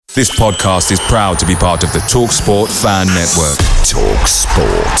This podcast is proud to be part of the TalkSport Fan Network.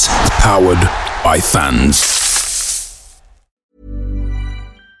 TalkSport. Powered by fans.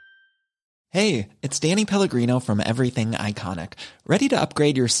 Hey, it's Danny Pellegrino from Everything Iconic. Ready to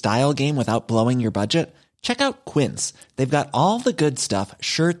upgrade your style game without blowing your budget? Check out Quince. They've got all the good stuff,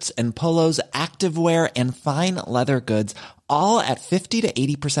 shirts and polos, activewear, and fine leather goods, all at 50 to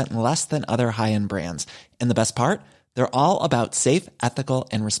 80% less than other high-end brands. And the best part? They're all about safe, ethical,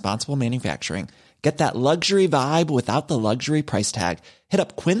 and responsible manufacturing. Get that luxury vibe without the luxury price tag. Hit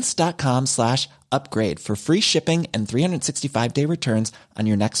up quince.com/upgrade for free shipping and 365-day returns on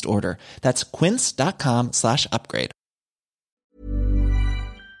your next order. That's quince.com/upgrade.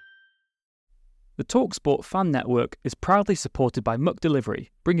 The TalkSport Fan Network is proudly supported by McDelivery,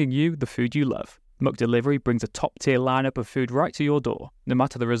 bringing you the food you love. McDelivery brings a top-tier lineup of food right to your door. No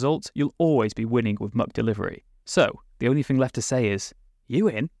matter the results, you'll always be winning with McDelivery. So, the only thing left to say is, you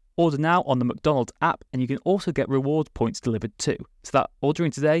in? Order now on the McDonald's app, and you can also get reward points delivered too. So that ordering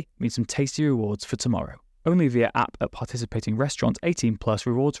today means some tasty rewards for tomorrow. Only via app at participating restaurants. 18 plus.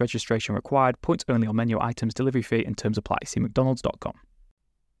 Rewards registration required. Points only on menu items. Delivery fee and terms apply. See mcdonalds.com.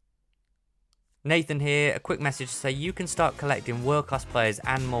 Nathan here. A quick message to say you can start collecting world-class players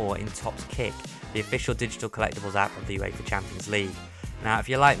and more in Topps Kick, the official digital collectibles app of the UEFA Champions League. Now, if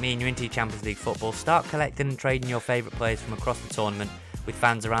you're like me and you're into Champions League football, start collecting and trading your favourite players from across the tournament with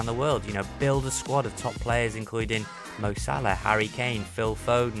fans around the world. You know, build a squad of top players including Mo Salah, Harry Kane, Phil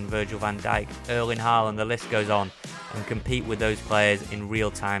Foden, Virgil van Dijk, Erling Haaland, the list goes on, and compete with those players in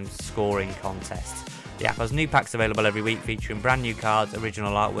real-time scoring contests. The app has new packs available every week featuring brand new cards,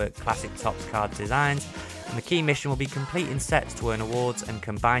 original artwork, classic Topps card designs, and the key mission will be completing sets to earn awards and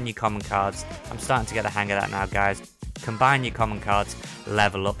combine your common cards. I'm starting to get the hang of that now, guys. Combine your common cards,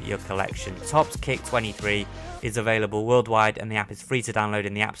 level up your collection. Topps Kick 23 is available worldwide and the app is free to download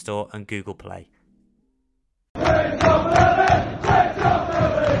in the App Store and Google Play.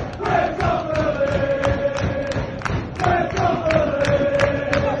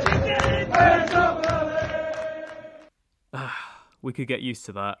 We could get used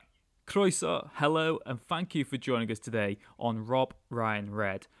to that. Croeso, hello, and thank you for joining us today on Rob Ryan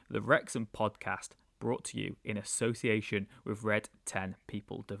Red, the Wrexham podcast, brought to you in association with Red 10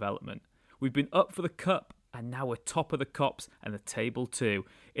 People Development. We've been up for the cup, and now we're top of the cops and the table too.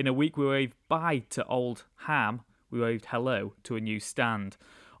 In a week we waved bye to old Ham, we waved hello to a new stand.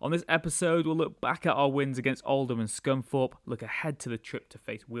 On this episode, we'll look back at our wins against Oldham and Scunthorpe, look ahead to the trip to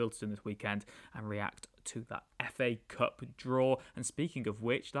face Wealdstone this weekend, and react to that FA Cup draw. And speaking of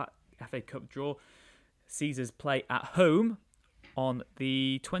which, that FA Cup draw sees us play at home on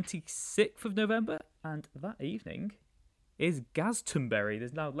the 26th of November, and that evening is Glastonbury.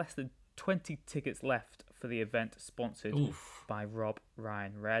 There's now less than 20 tickets left for the event, sponsored by Rob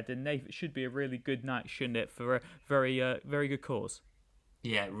Ryan Red. And Nate, it should be a really good night, shouldn't it, for a very good cause?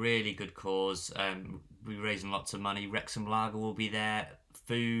 Yeah, really good cause. We're raising lots of money. Wrexham Lager will be there.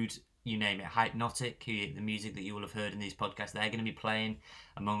 Food, you name it. Hypnotic, the music that you will have heard in these podcasts, they're going to be playing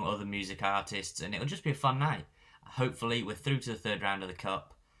among other music artists, and it'll just be a fun night. Hopefully, we're through to the third round of the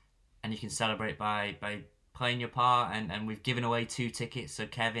Cup, and you can celebrate by playing your part, and we've given away 2 tickets, so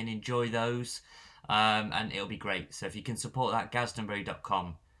Kevin, enjoy those, and it'll be great. So if you can support that,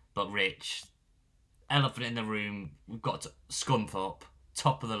 glastonbury.com. But Rich, elephant in the room, we've got Scunthorpe,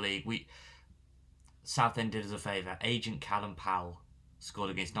 top of the league. Southend did us a favour. Agent Callum Powell scored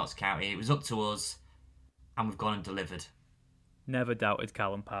against Notts County. It was up to us, and we've gone and delivered. Never doubted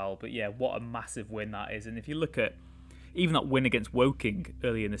Callum Powell, but yeah, what a massive win that is. And if you look at even that win against Woking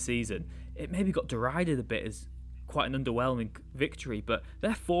early in the season, it maybe got derided a bit as quite an underwhelming victory, but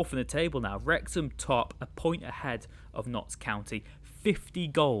they're 4th in the table now. Wrexham top, a point ahead of Notts County. 50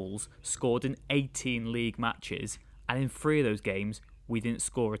 goals scored in 18 league matches, and in 3 of those games, we didn't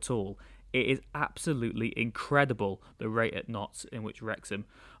score at all. It is absolutely incredible the rate at Notts in which Wrexham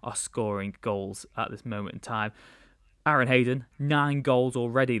are scoring goals at this moment in time. Aaron Hayden, 9 goals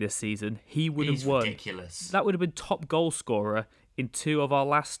already this season. He would have won. Ridiculous. That would have been top goal scorer in 2 of our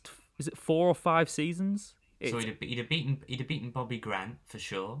last, is it 4 or 5 seasons? So he'd have beaten Bobby Grant for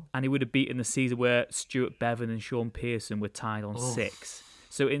sure, and he would have beaten the season where Stuart Bevan and Sean Pearson were tied on 6.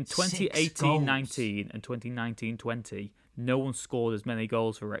 So in 2018-19 and 2019-20, no one scored as many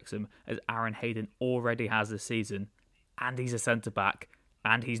goals for Wrexham as Aaron Hayden already has this season, and he's a centre-back,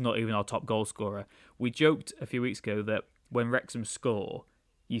 and he's not even our top goal scorer. We joked a few weeks ago that when Wrexham score,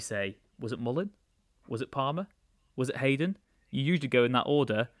 you say, was it Mullen? Was it Palmer? Was it Hayden? You usually go in that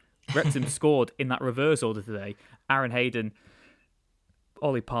order. Wrexham scored in that reverse order today. Aaron Hayden,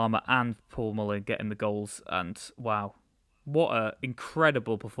 Ollie Palmer and Paul Mullen getting the goals, and wow, What an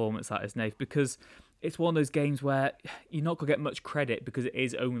incredible performance that is, Nate, because it's one of those games where you're not going to get much credit because it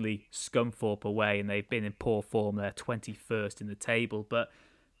is only Scunthorpe away and they've been in poor form. They're 21st in the table, but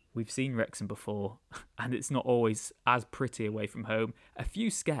we've seen Wrexham before and it's not always as pretty away from home. A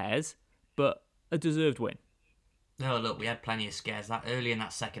few scares, but a deserved win. No, look, we had plenty of scares. That early in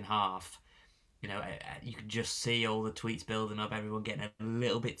that second half, you could just see all the tweets building up, everyone getting a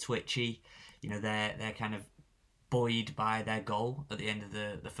little bit twitchy. They're kind of buoyed by their goal at the end of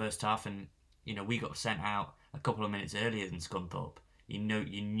the first half, and we got sent out a couple of minutes earlier than Scunthorpe.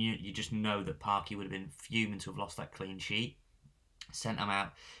 You just know that Parky would have been fuming to have lost that clean sheet. Sent them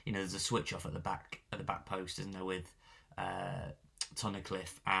out. There's a switch off at the back post, isn't there, with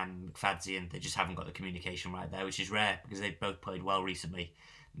Tunnicliffe and McFadzean. They just haven't got the communication right there, which is rare because they've both played well recently.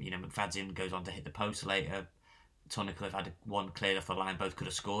 McFadzean goes on to hit the post later. Tunnicliffe had one cleared off the line. Both could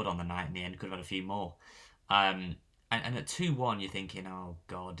have scored on the night in the end. Could have had a few more. And at 2-1, you're thinking, oh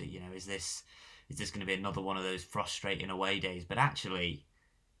God, is this going to be another one of those frustrating away days? But actually,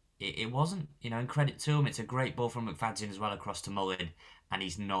 it wasn't. And credit to him, it's a great ball from McFadzean as well across to Mullin, and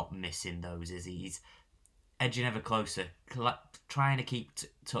he's not missing those, is he? He's edging ever closer, trying to keep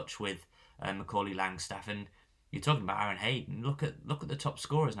touch with Macaulay Langstaff. And you're talking about Aaron Hayden. Look at the top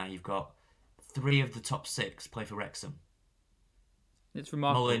scorers now. You've got 3 of the top 6 play for Wrexham. It's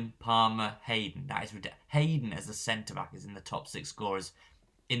remarkable. Mullin, Palmer, Hayden. That is ridiculous. Hayden as a centre back is in the top 6 scorers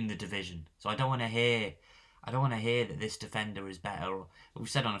in the division. So I don't want to hear that this defender is better. We've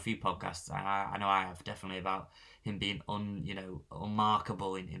said on a few podcasts, I know I have, definitely, about him being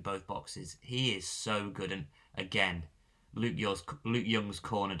unmarkable in both boxes. He is so good. And again, Luke Young's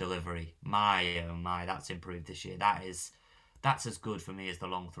corner delivery. My oh my, that's improved this year. That's as good for me as the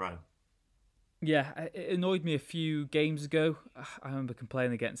long throw. Yeah, it annoyed me a few games ago. I remember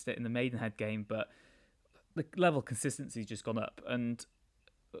complaining against it in the Maidenhead game, but the level of consistency's just gone up. And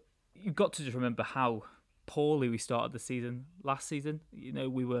you've got to just remember how poorly we started the season last season.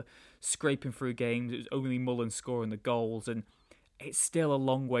 We were scraping through games. It was only Mullin scoring the goals, and it's still a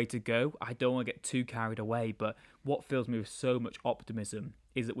long way to go. I don't want to get too carried away, but what fills me with so much optimism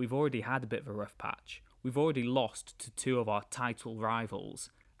is that we've already had a bit of a rough patch. We've already lost to 2 of our title rivals,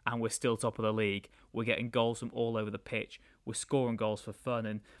 and we're still top of the league. We're getting goals from all over the pitch. We're scoring goals for fun,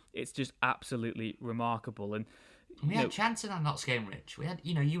 and it's just absolutely remarkable. And we had chances in that Notts game, Rich. We had,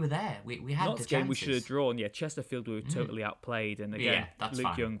 you were there. We had Notts the chances. Game we should have drawn. Yeah, Chesterfield we were totally outplayed, and again, Luke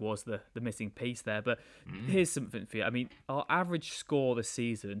fine. Young was the missing piece there. But here's something for you. I mean, our average score this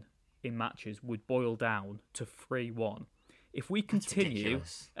season in matches would boil down to 3-1. If we continue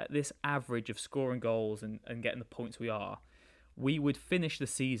at this average of scoring goals and getting the points we are, we would finish the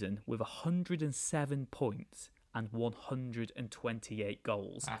season with 107 points and 128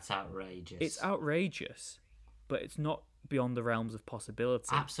 goals. That's outrageous. It's outrageous, but it's not beyond the realms of possibility.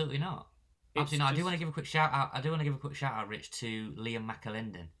 Absolutely not. Absolutely not. I do want to give a quick shout out, Rich, to Liam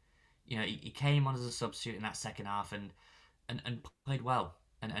McAlinden. He came on as a substitute in that second half and played well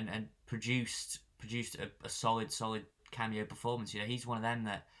and produced a solid cameo performance. He's one of them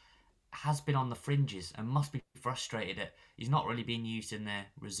that has been on the fringes and must be frustrated that he's not really being used in the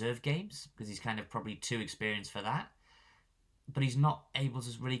reserve games because he's kind of probably too experienced for that. But he's not able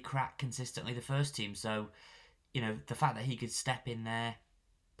to really crack consistently the first team. So, the fact that he could step in there,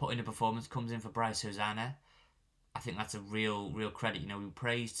 put in a performance, comes in for Bryce Hosanna, I think that's a real credit. We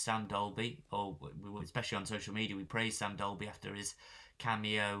praised Sam Dolby, especially on social media, we praised Sam Dolby after his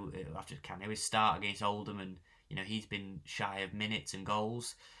his start against Oldham, and he's been shy of minutes and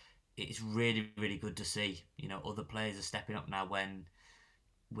goals. It's really, really good to see. Other players are stepping up now when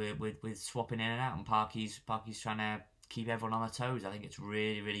we're swapping in and out, and Parky's trying to keep everyone on their toes. I think it's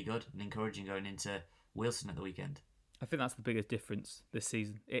really, really good and encouraging going into Wilson at the weekend. I think that's the biggest difference this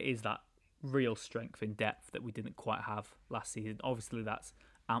season. It is that real strength in depth that we didn't quite have last season. Obviously, that's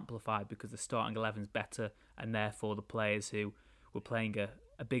amplified because the starting 11's better, and therefore the players who were playing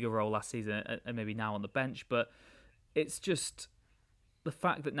a bigger role last season and maybe now on the bench. But it's just the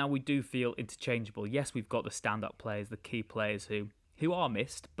fact that now we do feel interchangeable. Yes, we've got the stand-up players, the key players who are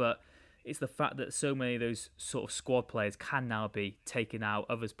missed, but it's the fact that so many of those sort of squad players can now be taken out,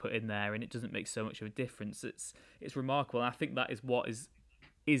 others put in there, and it doesn't make so much of a difference. It's remarkable, and I think that is what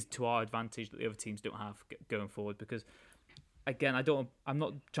is to our advantage that the other teams don't have going forward. Because again, I'm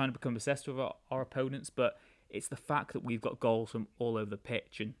not trying to become obsessed with our opponents, but it's the fact that we've got goals from all over the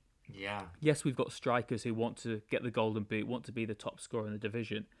pitch. And yes, we've got strikers who want to get the golden boot, want to be the top scorer in the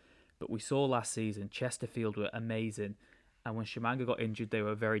division. But we saw last season, Chesterfield were amazing. And when Tshimanga got injured, they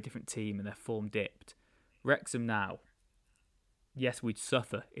were a very different team and their form dipped. Wrexham now, yes, we'd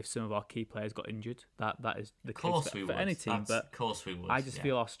suffer if some of our key players got injured. That is the case for any team. But of course we would. I just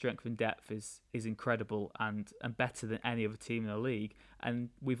feel our strength and depth is incredible and better than any other team in the league. And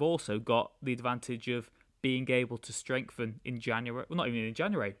we've also got the advantage of being able to strengthen in January. Well, not even in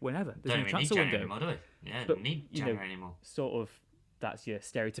January, whenever. There's no transfer window anymore, do we? Yeah, but, don't need January anymore. Sort of, that's your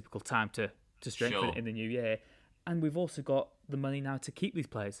stereotypical time to strengthen in the new year. And we've also got the money now to keep these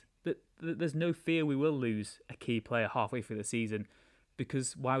players. There's no fear we will lose a key player halfway through the season,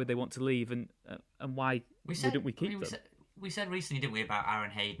 because why would they want to leave, and why wouldn't we keep them? We said recently, didn't we, about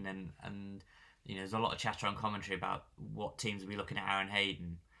Aaron Hayden, and there's a lot of chatter on commentary about what teams will be looking at Aaron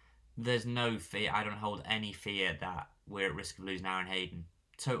Hayden. There's no fear. I don't hold any fear that we're at risk of losing Aaron Hayden.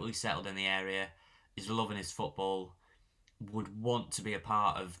 Totally settled in the area, is loving his football, would want to be a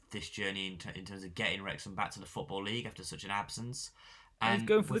part of this journey in terms of getting Wrexham back to the Football League after such an absence. And he's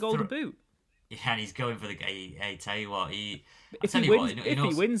going for the Golden Boot. Yeah, and he's going for the. Hey, tell you what, if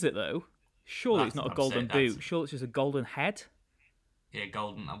he wins it though, surely it's not a Golden Boot. Surely it's just a golden head. Yeah,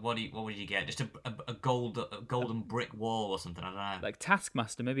 golden. What would you get? Just a golden brick wall or something. I don't know. Like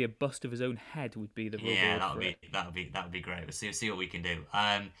Taskmaster, maybe a bust of his own head would be the reward. Yeah, that would be great. We'll see what we can do.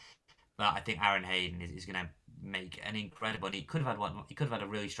 But I think Aaron Hayden is going to make an incredible. He could have had one. He could have had a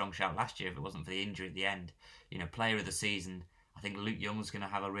really strong shout last year if it wasn't for the injury at the end. Player of the season. I think Luke Young's going to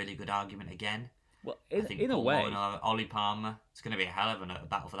have a really good argument again. Well, in a way, Ollie Palmer. It's going to be a hell of a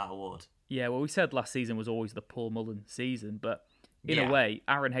battle for that award. Yeah, well, we said last season was always the Paul Mullen season, but in a way,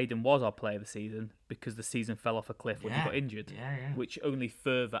 Aaron Hayden was our player of the season because the season fell off a cliff when he got injured, which only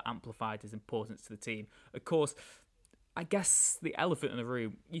further amplified his importance to the team. Of course, I guess the elephant in the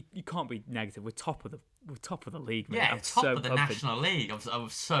room, you can't be negative. We're top of the league, mate. Yeah, top of the National League. I'm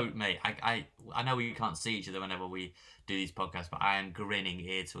so, mate. I know we can't see each other whenever we do these podcasts, but I am grinning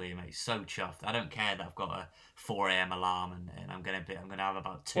ear to ear, mate. So chuffed. I don't care that I've got a 4 a.m. alarm and I'm gonna have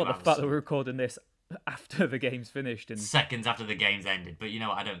about 2 hours. Well, the fact that we're recording this after the game's finished and seconds after the game's ended, but you know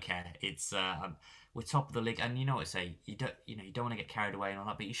what? I don't care. It's we're top of the league, and you know what I say. You don't want to get carried away and all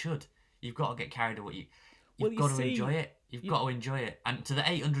that, but you should. You've got to get carried away. You've got to enjoy it. You've got to enjoy it. And to the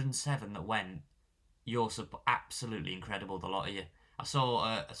 807 that went, you're absolutely incredible, the lot of you. I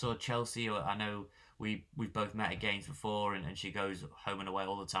saw Chelsea. I know we've both met at games before, and she goes home and away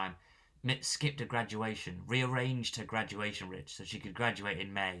all the time. Skipped a graduation, rearranged her graduation, Rich, so she could graduate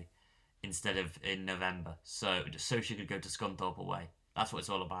in May instead of in November, so she could go to Scunthorpe away. That's what it's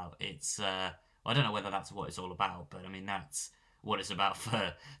all about. It's I don't know whether that's what it's all about, but I mean that's what it's about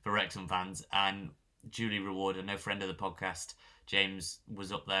for Wrexham fans. And duly rewarded. No friend of the podcast, James,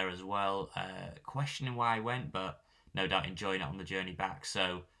 was up there as well, questioning why I went, but no doubt enjoying it on the journey back.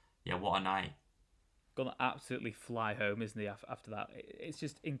 So yeah, what a night. Gonna absolutely fly home, isn't he, after that? It's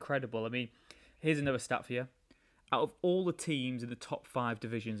just incredible. I mean, here's another stat for you. Out of all the teams in the top 5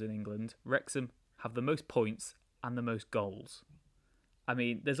 divisions in England, Wrexham have the most points and the most goals. I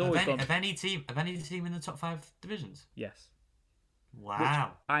mean, there's always of any team in the top 5 divisions. Yes. Wow.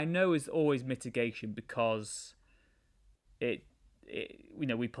 Which I know is always mitigation because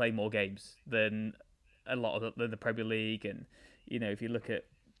we play more games than a lot of the Premier League, and if you look at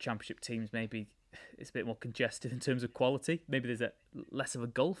Championship teams, maybe it's a bit more congested in terms of quality. Maybe there's less of a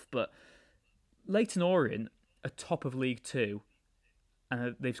gulf, but Leyton Orient are top of League 2,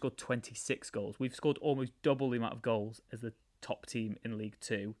 and they've scored 26 goals. We've scored almost double the amount of goals as the top team in League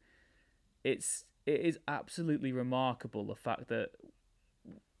 2. It is absolutely remarkable, the fact that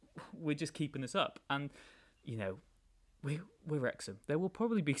we're just keeping this up. And, we're Wrexham. There will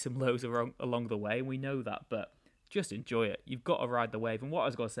probably be some lows along the way, and we know that, but just enjoy it. You've got to ride the wave. And what I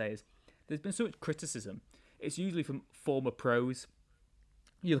was going to say is, there's been so much criticism. It's usually from former pros.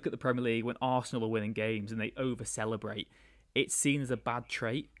 You look at the Premier League, when Arsenal are winning games and they over-celebrate, it's seen as a bad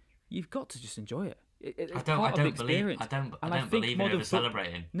trait. You've got to just enjoy it. It's part of the experience. I don't believe in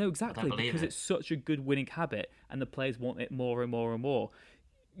over-celebrating. No, exactly, because it's such a good winning habit and the players want it more and more and more.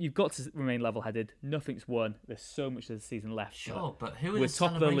 You've got to remain level-headed. Nothing's won. There's so much of the season left. Sure, but who are the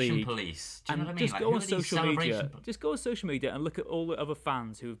celebration police? Do you know what I mean? Just go on social media. Just go on social media and look at all the other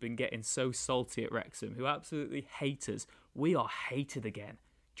fans who have been getting so salty at Wrexham, who absolutely hate us. We are hated again.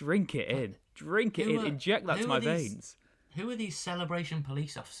 Drink it in. Drink it in. Inject that to my veins. Who are these celebration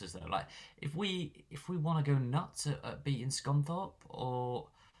police officers though? Like, if we want to go nuts at beating Scunthorpe, or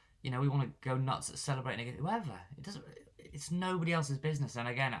we want to go nuts at celebrating against whoever, it's nobody else's business. And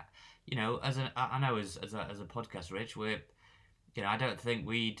again, I know as a podcast, Rich, I don't think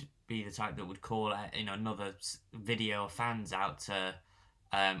we'd be the type that would call another video of fans out to.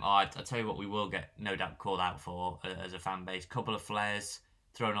 I tell you what, we will get no doubt called out for as a fan base. Couple of flares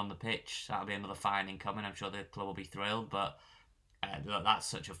thrown on the pitch, that'll be another fine incoming. I'm sure the club will be thrilled, but That's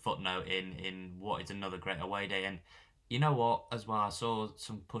such a footnote in what is another great away day. And you know what, as well, I saw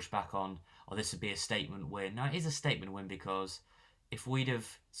some pushback on, this would be a statement win. No, it is a statement win, because if we'd have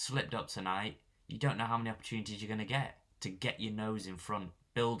slipped up tonight, you don't know how many opportunities you're going to get your nose in front,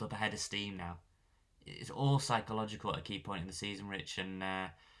 build up a head of steam now. It's all psychological at a key point in the season, Rich, and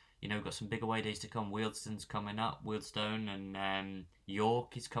we've got some big away days to come. Wealdstone's coming up, Wealdstone, and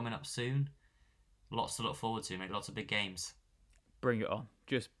York is coming up soon. Lots to look forward to, mate. Lots of big games. Bring it on.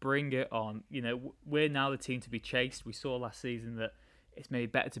 Just bring it on. We're now the team to be chased. We saw last season that it's maybe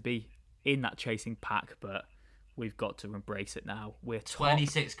better to be in that chasing pack, but we've got to embrace it now. We're top.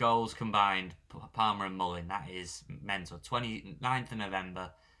 26 goals combined, Palmer and Mullin. That is mental. 29th of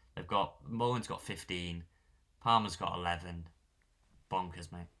November, Mullin's got 15, Palmer's got 11.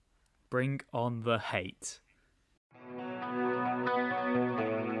 Bonkers, mate. Bring on the hate.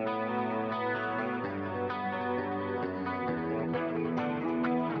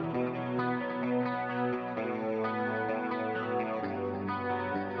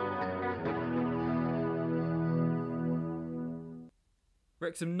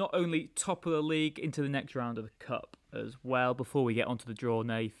 Wrexham not only top of the league into the next round of the Cup as well. Before we get onto the draw,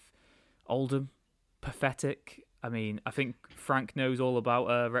 Nath, Oldham, pathetic. I mean, I think Frank knows all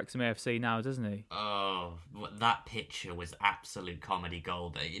about Wrexham AFC now, doesn't he? Oh, that picture was absolute comedy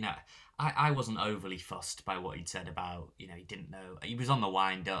gold. I wasn't overly fussed by what he'd said about, he didn't know. He was on the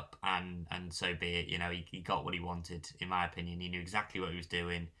wind up, and so be it. He got what he wanted, in my opinion. He knew exactly what he was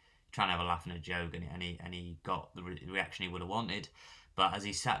doing, trying to have a laugh and a joke, and he got the reaction he would have wanted. But as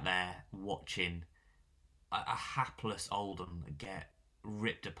he sat there watching a hapless Oldham get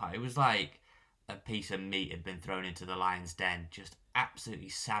ripped apart, it was like a piece of meat had been thrown into the lion's den, just absolutely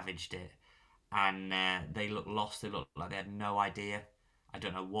savaged it. And they looked lost. They looked like they had no idea. I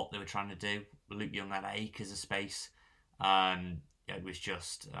don't know what they were trying to do. Luke Young had acres of space. It was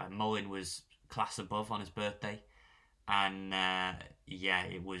just Mullin was class above on his birthday, and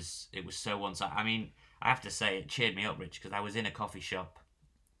it was so one-sided. I mean, I have to say, it cheered me up, Rich, because I was in a coffee shop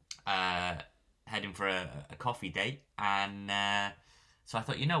heading for a coffee date, and so I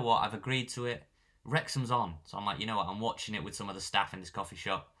thought, you know what, I've agreed to it. Wrexham's on, so I'm like, you know what, I'm watching it with some of the staff in this coffee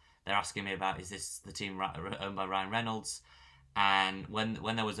shop. They're asking me about, is this the team owned by Ryan Reynolds? And when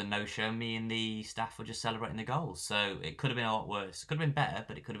there was a no-show, me and the staff were just celebrating the goals. So it could have been a lot worse. It could have been better,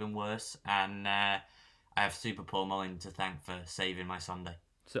 but it could have been worse. And I have Super Paul Mullin to thank for saving my Sunday.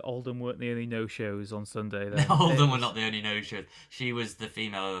 So Oldham weren't the only no-shows on Sunday then? Oldham were not the only no-shows. She was the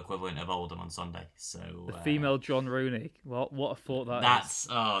female equivalent of Oldham on Sunday. So the female John Rooney. What a thought that's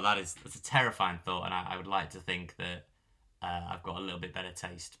that's a terrifying thought, and I would like to think that I've got a little bit better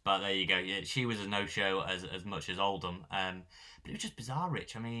taste. But there you go. Yeah, she was a no-show as much as Oldham. But it was just bizarre,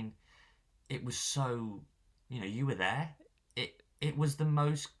 Rich. I mean, it was so... you were there. It was the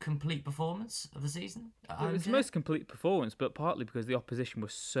most complete performance of the season. It was the most complete performance, but partly because the opposition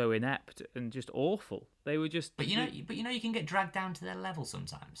was so inept and just awful. They were just... But you can get dragged down to their level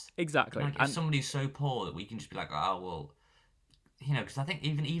sometimes. Exactly. Like, if somebody's so poor that we can just be like, oh, well... because I think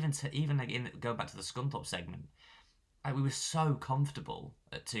even like going back to the Scunthorpe segment, we were so comfortable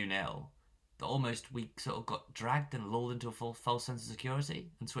at 2-0 that almost we sort of got dragged and lulled into a false sense of security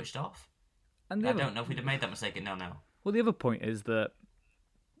and switched off. And I don't know if we'd have made that mistake at 0-0. Well, the other point is that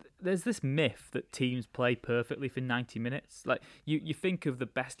there's this myth that teams play perfectly for 90 minutes. Like, you think of the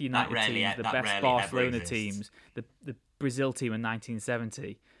best United teams, the best Barcelona teams, the Brazil team in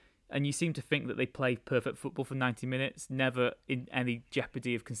 1970, and you seem to think that they play perfect football for 90 minutes, never in any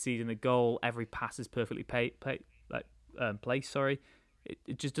jeopardy of conceding a goal. Every pass is perfectly placed.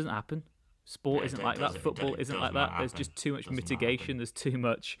 It just doesn't happen. Sport isn't like that. Football isn't like that. There's just too much mitigation. There's too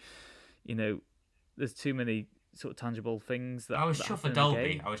much, there's too many sort of tangible things that I was chuffed for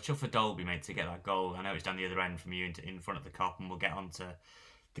Dolby. I was chuffed for Dolby, mate, to get that goal. I know it's down the other end from you in front of the Kop, and we'll get on to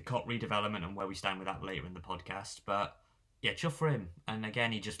the Kop redevelopment and where we stand with that later in the podcast. But yeah, chuffed for him. And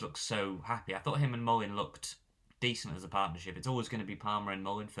again, he just looks so happy. I thought him and Mullin looked decent as a partnership. It's always going to be Palmer and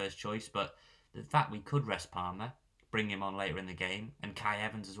Mullin first choice, but the fact we could rest Palmer, bring him on later in the game, and Kai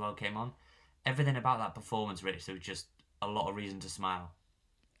Evans as well came on. Everything about that performance, Rich, there was just a lot of reason to smile.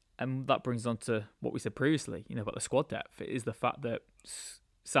 And that brings on to what we said previously, about the squad depth. It is the fact that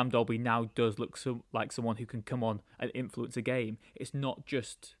Sam Dolby now does look like someone who can come on and influence a game. It's not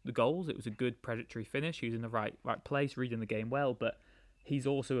just the goals. It was a good predatory finish. He was in the right place, reading the game well. But he's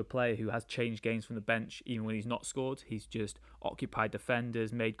also a player who has changed games from the bench, even when he's not scored. He's just occupied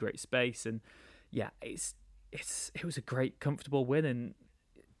defenders, made great space. And yeah, it was a great, comfortable win. And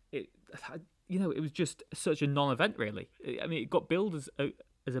it was just such a non-event, really. I mean, it got billed as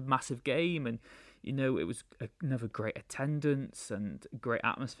a massive game, and You know, it was another great attendance and great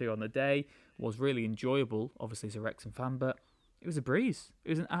atmosphere on the day. Was really enjoyable, obviously as a Wrexham fan, but it was a breeze. It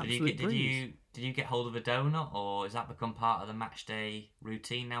was an absolute breeze. Did you get hold of a donut, or has that become part of the match day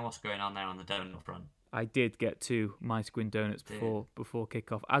routine now? What's going on there on the donut front? I did get 2 Mice Gwyn donuts before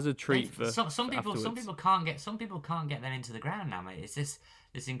kick-off as a treat for some people. afterwards. Some people can't get them into the ground now, mate. It's this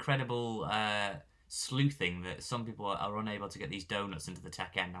incredible sleuthing that some people are unable to get these donuts into the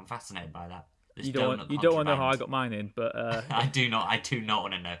tech end. I'm fascinated by that. You don't want to know how I got mine in, but I do not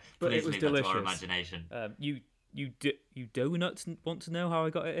want to know. But Please it was leave delicious. that to our imagination. You donuts want to know how I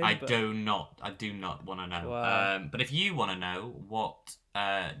got it in? I do not want to know. Wow. But if you want to know what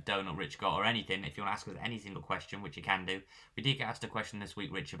donut Rich got or anything, if you want to ask us any single question, which you can do, we did get asked a question this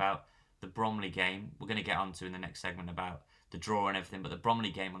week, Rich, about the Bromley game. We're going to get onto in the next segment about the draw and everything, but the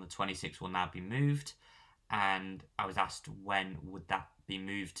Bromley game on the 26th will now be moved. And I was asked when would that be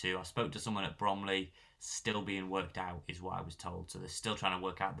moved to. I spoke to someone at Bromley, still being worked out is what I was told. So they're still trying to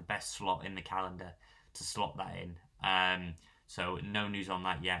work out the best slot in the calendar to slot that in. So no news on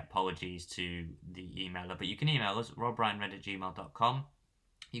that yet. Apologies to the emailer. But you can email us, robryanred@gmail.com.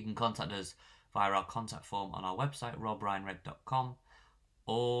 You can contact us via our contact form on our website, robryanred.com.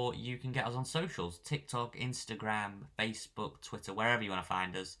 Or you can get us on socials, TikTok, Instagram, Facebook, Twitter, wherever you want to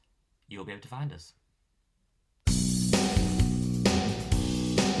find us, you'll be able to find us.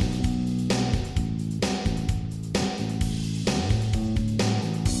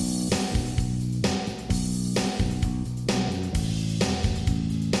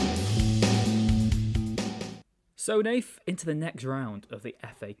 So, Nath, into the next round of the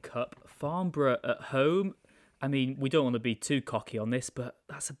FA Cup. Farnborough at home. I mean, we don't want to be too cocky on this, but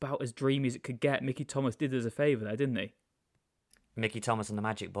that's about as dreamy as it could get. Mickey Thomas did us a favour there, didn't he? Mickey Thomas and the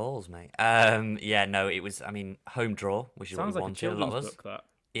Magic Balls, mate. Yeah, no, it was, home draw, which is Sounds what we like wanted. a children's book, that.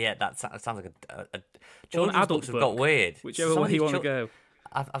 Yeah, that sounds like a children's adult books have got weird. Whichever way you want to go.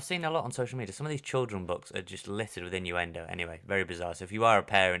 I've seen a lot on social media. Some of these children books are just littered with innuendo. Anyway, very bizarre. So if you are a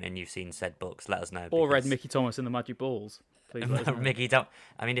parent and you've seen said books, let us know. Or read Mickey Thomas and the Magic Balls. Please let us know. Mickey, don't.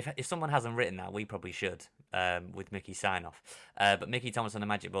 I mean, if someone hasn't written that, we probably should, with Mickey's sign-off. But Mickey Thomas and the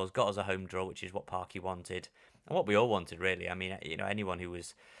Magic Balls got us a home draw, which is what Parky wanted. And what we all wanted, really. I mean, anyone who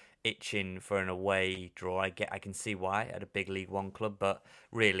was itching for an away draw, I can see why at a big League One club, but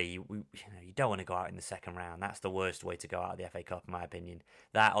really, you don't want to go out in the second round. That's the worst way to go out of the FA Cup, in my opinion.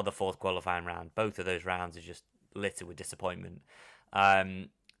 That or the fourth qualifying round. Both of those rounds are just littered with disappointment. And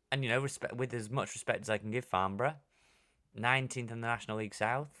with as much respect as I can give Farnborough, 19th in the National League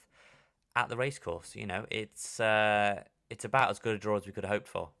South at the racecourse. It's about as good a draw as we could have hoped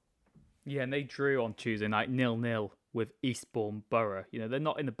for. Yeah, and they drew on Tuesday night 0-0 with Eastbourne Borough. They're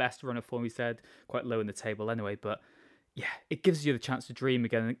not in the best run of form, we said, quite low in the table anyway, but yeah, it gives you the chance to dream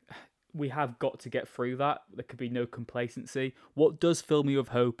again. We have got to get through that. There could be no complacency. What does fill me with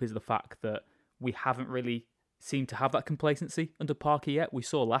hope is the fact that we haven't really seemed to have that complacency under Parker yet. We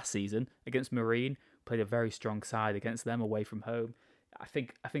saw last season against Marine, played a very strong side against them away from home. I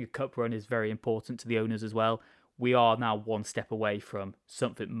think a cup run is very important to the owners as well. We are now one step away from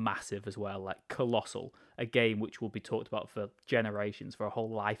something massive as well, like colossal, a game which will be talked about for generations, for a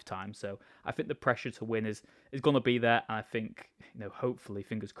whole lifetime. So I think the pressure to win is going to be there, and I think, hopefully,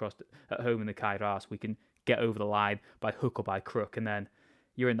 fingers crossed, at home in the Kairos, we can get over the line by hook or by crook, and then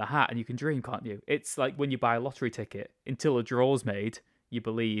you're in the hat and you can dream, can't you? It's like when you buy a lottery ticket, until a draw's made, you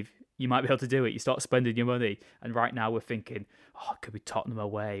believe you might be able to do it. You start spending your money. And right now we're thinking, it could be Tottenham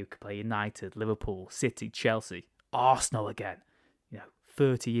away. We could play United, Liverpool, City, Chelsea, Arsenal again.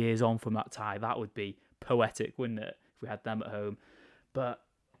 30 years on from that tie, that would be poetic, wouldn't it, if we had them at home? But,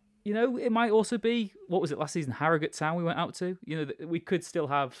 it might also be, what was it last season, Harrogate Town we went out to? We could still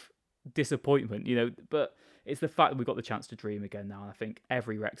have disappointment, but it's the fact that we've got the chance to dream again now. And I think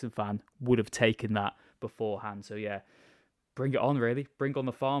every Wrexham fan would have taken that beforehand. So, yeah, bring it on, really. Bring on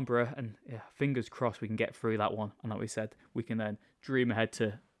the Farnborough, and fingers crossed we can get through that one. And like we said, we can then dream ahead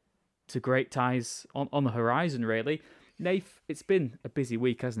to great ties on the horizon, really. Nath, it's been a busy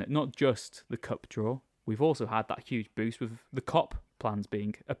week, hasn't it? Not just the cup draw. We've also had that huge boost with the COP plans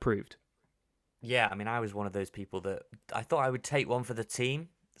being approved. Yeah, I mean, I was one of those people that I thought I would take one for the team,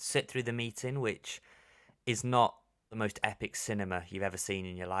 sit through the meeting, which is not the most epic cinema you've ever seen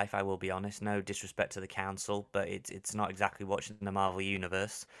in your life, I will be honest. No disrespect to the council, but it's not exactly watching the Marvel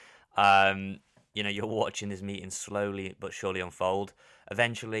Universe. You're watching this meeting slowly but surely unfold.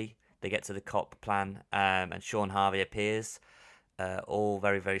 Eventually, they get to the COP plan, and Sean Harvey appears, all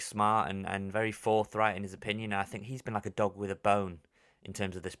very, very smart and very forthright in his opinion. I think he's been like a dog with a bone in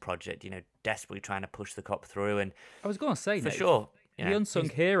terms of this project, desperately trying to push the COP through. And I was going to say, for Nate, sure, The unsung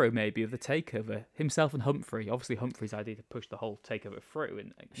hero, maybe, of the takeover, himself and Humphrey. Obviously, Humphrey's idea to push the whole takeover through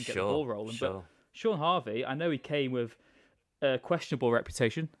and get the ball rolling. But Sean Harvey, I know he came with a questionable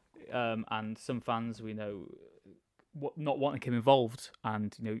reputation, and some fans we know not wanting him involved.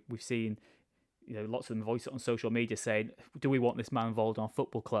 And we've seen lots of them voice it on social media saying, "Do we want this man involved in our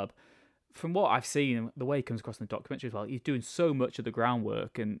football club?" From what I've seen, the way he comes across in the documentary as well, he's doing so much of the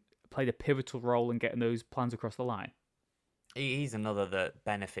groundwork and played a pivotal role in getting those plans across the line. He's another that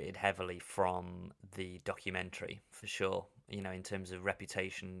benefited heavily from the documentary, for sure. In terms of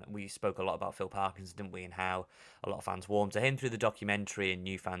reputation, we spoke a lot about Phil Parkinson, didn't we, and how a lot of fans warmed to him through the documentary, and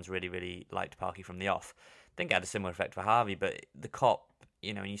new fans really, really liked Parky from the off. I think it had a similar effect for Harvey, but the Kop,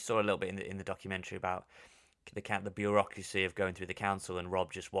 and you saw a little bit in the documentary about the bureaucracy of going through the council, and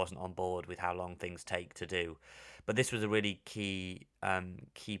Rob just wasn't on board with how long things take to do. But this was a really key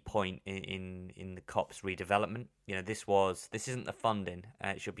point in the Kop's redevelopment. This isn't the funding.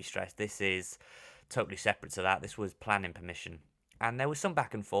 It should be stressed. This is totally separate to that. This was planning permission, and there was some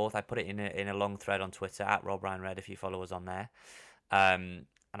back and forth. I put it in a long thread on Twitter at Rob Ryan Red if you follow us on there.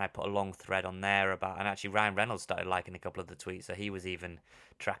 And I put a long thread on there about, and actually Ryan Reynolds started liking a couple of the tweets, so he was even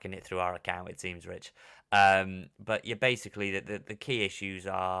tracking it through our account, it seems, Rich. But yeah, basically the key issues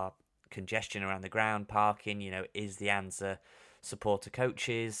are congestion around the ground, parking, is the answer supporter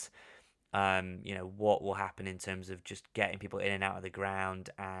coaches, what will happen in terms of just getting people in and out of the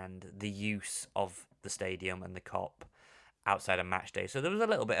ground, and the use of the stadium and the Kop outside of match day. So there was a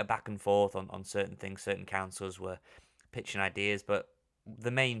little bit of back and forth on certain things. Certain councillors were pitching ideas, but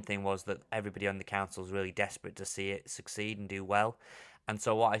the main thing was that everybody on the council is really desperate to see it succeed and do well. And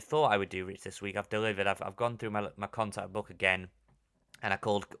so what I thought I would do, Rich, this week, I've delivered. I've gone through my contact book again, and I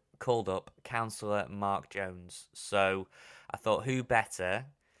called up Councillor Mark Jones. So I thought, who better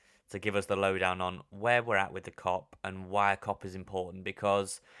to give us the lowdown on where we're at with the Kop and why a Kop is important?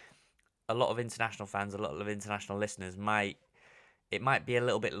 Because a lot of international fans, a lot of international listeners might be a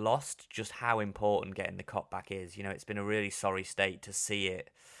little bit lost just how important getting the Kop back is. It's been a really sorry state to see it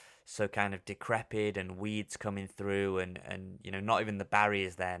so kind of decrepit and weeds coming through and not even the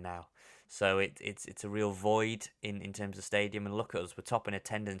barriers there now. So it's a real void in terms of stadium. And look at us, we're topping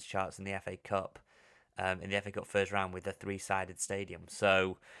attendance charts in the FA Cup, in the FA Cup first round with a 3-sided stadium.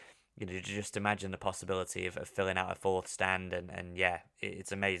 So, just imagine the possibility of filling out a fourth stand, and yeah,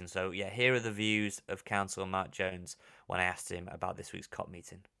 it's amazing. So yeah, here are the views of Councillor Mark Jones when I asked him about this week's Kop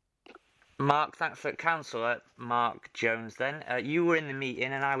meeting. Mark, thanks for Councillor Mark Jones then. You were in the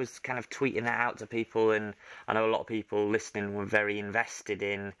meeting, and I was kind of tweeting that out to people, and I know a lot of people listening were very invested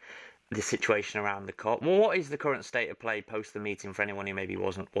in the situation around the Kop. Well, what is the current state of play post the meeting for anyone who maybe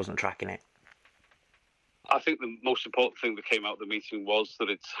wasn't tracking it? I think the most important thing that came out of the meeting was that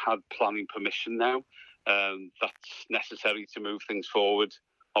it's had planning permission now. That's necessary to move things forward,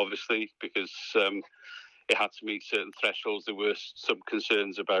 obviously, because it had to meet certain thresholds. There were some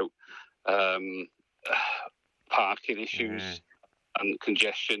concerns about parking issues and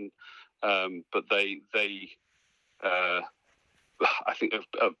congestion, but they I think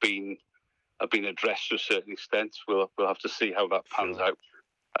have been addressed to a certain extent. We'll have to see how that pans out.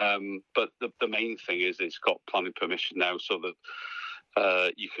 But the main thing is it's got planning permission now, so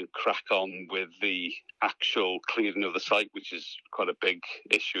that you can crack on with the actual clearing of the site, which is quite a big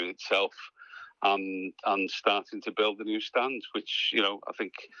issue in itself, and starting to build the new stand, which I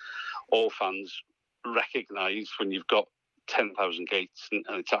think all fans recognise when you've got 10,000 gates and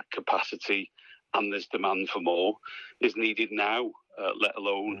it's at capacity and there's demand for more, is needed now, let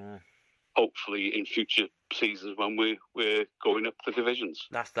alone hopefully in future seasons when we're going up the divisions.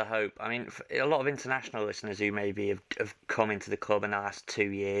 That's the hope. I mean, a lot of international listeners who maybe have come into the club in the last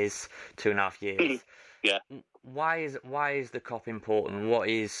 2.5 years. Yeah. Why is the Kop important? What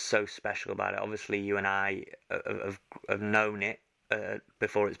is so special about it? Obviously, you and I have known it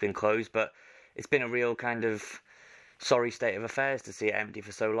before it's been closed, but it's been a real kind of sorry state of affairs to see it empty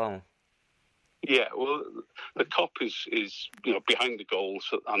for so long. Yeah, well, the Kop is behind the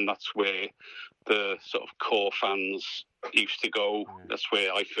goals, and that's where the sort of core fans used to go. That's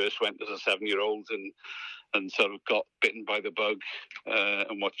where I first went as a 7-year-old and sort of got bitten by the bug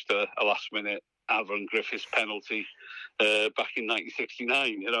and watched a last-minute Alvin Griffiths penalty back in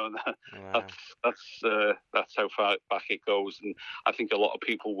 1969. Wow. That's how far back it goes, and I think a lot of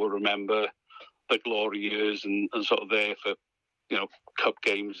people will remember the glory years and sort of there for cup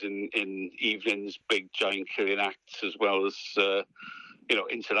games in evenings, big giant killing acts, as well as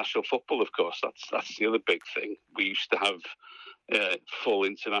international football. Of course, that's the other big thing. We used to have full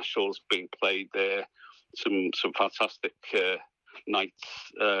internationals being played there. Some fantastic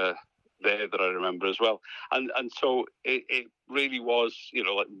nights there that I remember as well. And so it really was,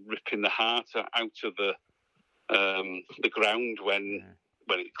 like ripping the heart out of the ground when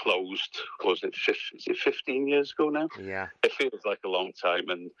it closed. Was it 15 years ago now? Yeah. It feels like a long time.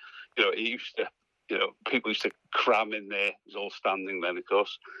 And, it used to, people used to cram in there. It was all standing then, of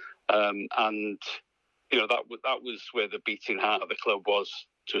course. And, that was where the beating heart of the club was,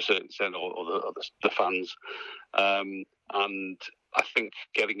 to a certain extent, or the fans. And I think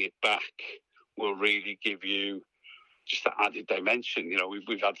getting it back will really give you just that added dimension.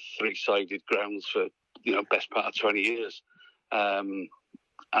 We've had 3-sided grounds for, best part of 20 years. And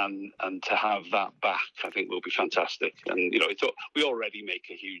to have that back, I think will be fantastic. And, we already make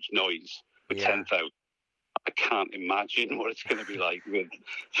a huge noise with 10,000. I can't imagine what it's going to be like with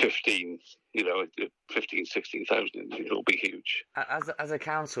 15, 16,000. It'll be huge. As a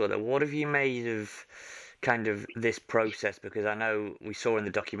councillor, though, what have you made of kind of this process? Because I know we saw in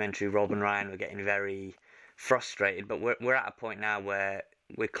the documentary Rob and Ryan were getting very frustrated, but we're at a point now where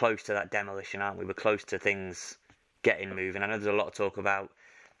we're close to that demolition, aren't we? We're close to things getting moving. I know there's a lot of talk about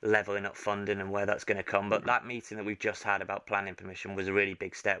levelling up funding and where that's going to come, but that meeting that we've just had about planning permission was a really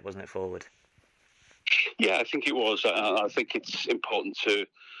big step, wasn't it, forward? Yeah, I think it was. I think it's important to,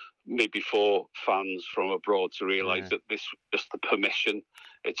 maybe for fans from abroad, to realise that this was just the permission.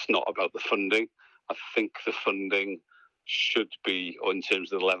 It's not about the funding. I think the funding should be, or in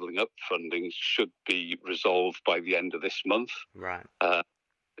terms of the levelling up funding, should be resolved by the end of this month. Right.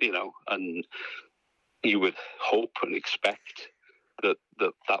 And you would hope and expect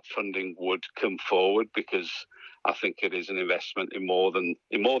that funding would come forward, because I think it is an investment in more than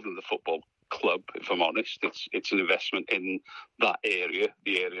the football club. If I'm honest, it's an investment in that area,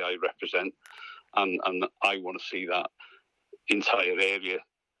 the area I represent, and I want to see that entire area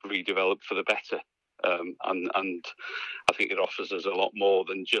redeveloped for the better. And I think it offers us a lot more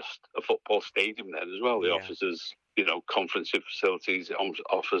than just a football stadium then as well. It offers us, conferencing facilities. It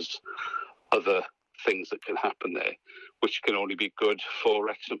offers other things that can happen there, which can only be good for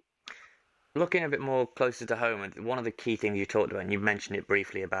Wrexham. Looking a bit more closer to home, and one of the key things you talked about, and you mentioned it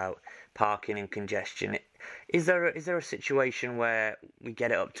briefly, about parking and congestion. Is there a situation where we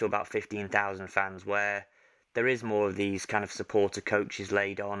get it up to about 15,000 fans, where there is more of these kind of supporter coaches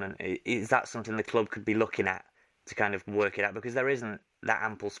laid on, and is that something the club could be looking at to kind of work it out? Because there isn't that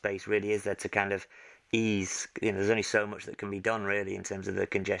ample space, really, is there, to kind of ease? There's only so much that can be done, really, in terms of the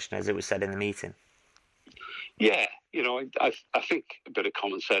congestion, as it was said in the meeting. Yeah, I think a bit of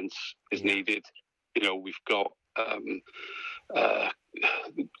common sense is needed. We've got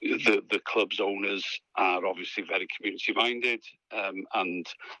the club's owners are obviously very community minded, and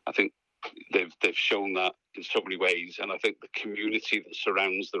I think they've shown that in so many ways. And I think the community that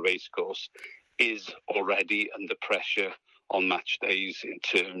surrounds the racecourse is already under pressure on match days in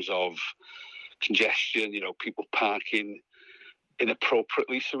terms of congestion. People parking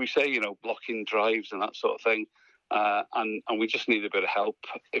inappropriately, so we say, blocking drives and that sort of thing. And we just need a bit of help.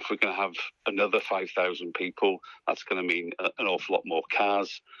 If we're going to have another 5,000 people, that's going to mean an awful lot more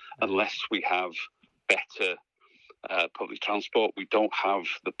cars. Unless we have better public transport. We don't have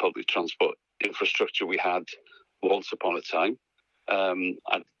the public transport infrastructure we had once upon a time.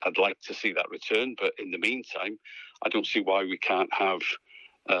 I'd like to see that return, but in the meantime, I don't see why we can't have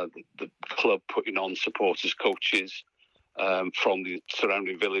the club putting on supporters coaches from the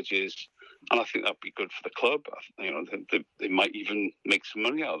surrounding villages, and I think that'd be good for the club. They might even make some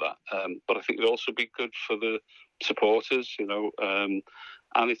money out of that. But I think it'd also be good for the supporters,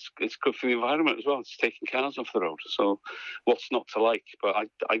 and it's good for the environment as well. It's taking cars off the road. So what's not to like? But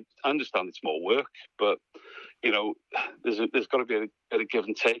I understand it's more work, but there's got to be a bit of give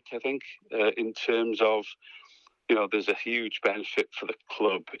and take, I think, in terms of, there's a huge benefit for the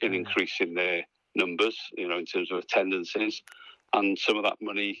club in increasing their numbers, in terms of attendances, and some of that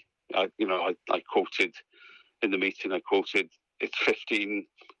money, I quoted in the meeting, it's 15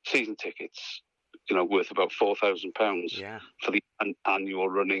 season tickets, worth about £4,000 for the annual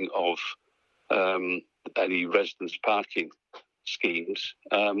running of any residence parking schemes,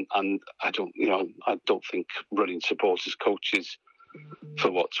 and I don't think running supporters coaches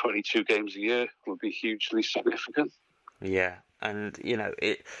for 22 games a year would be hugely significant. Yeah, and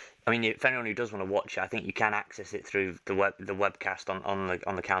if anyone who does want to watch it, I think you can access it through the webcast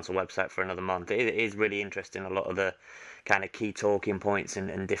on the council website for another month. It is really interesting. A lot of the kind of key talking points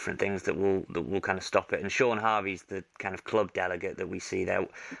and different things that will kind of stop it. And Sean Harvey's the kind of club delegate that we see there.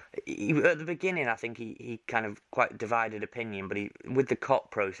 At the beginning, I think he kind of quite divided opinion, but with the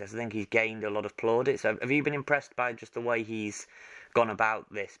COP process, I think he's gained a lot of plaudits. So have you been impressed by just the way he's gone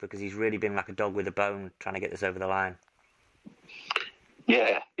about this? Because he's really been like a dog with a bone trying to get this over the line.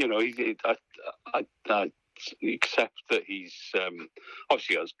 Yeah, I accept that he's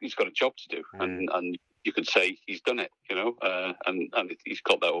obviously he's got a job to do, and you could say he's done it, and he's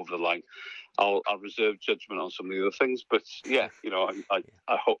got that over the line. I'll reserve judgment on some of the other things, but yeah, I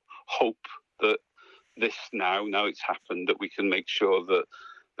hope that this now it's happened, that we can make sure that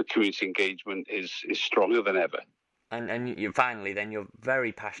the community engagement is stronger than ever. And you finally, then you're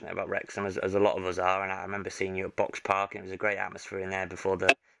very passionate about Wrexham, as a lot of us are. And I remember seeing you at Box Park, and it was a great atmosphere in there before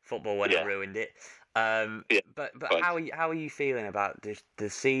the football went and ruined it. But right. How are you feeling about the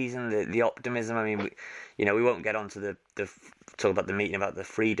season, the optimism? I mean, we won't get on to the talk about the meeting about the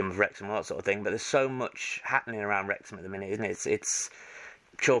freedom of Wrexham and all that sort of thing. But there's so much happening around Wrexham at the minute, isn't it? It's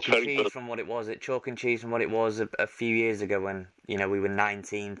chalk and cheese from what it was. Chalk and cheese from what it was a few years ago when we were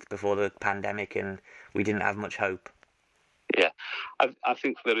 19th before the pandemic and we didn't have much hope. Yeah, I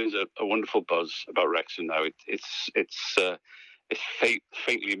think there is a wonderful buzz about Wrexham now. It's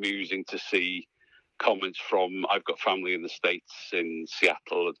faintly amusing to see comments from. I've got family in the States, in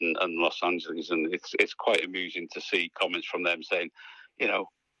Seattle and Los Angeles, and it's quite amusing to see comments from them saying,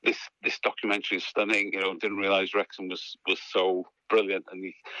 this documentary is stunning. Didn't realise Wrexham was so brilliant,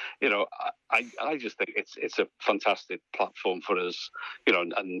 and I just think it's a fantastic platform for us,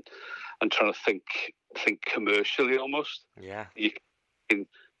 and trying to think commercially almost. Yeah.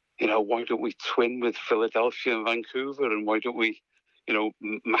 Why don't we twin with Philadelphia and Vancouver, and why don't we,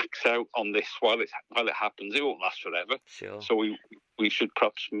 max out on this while it happens? It won't last forever. Sure. So we should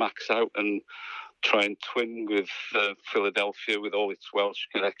perhaps max out and try and twin with Philadelphia with all its Welsh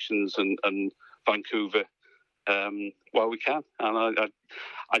connections and Vancouver while we can. And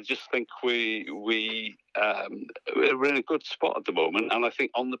I just think we're in a good spot at the moment, and I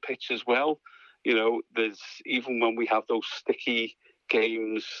think on the pitch as well. There's, even when we have those sticky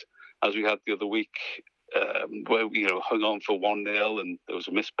games as we had the other week, where we hung on for 1-0 and there was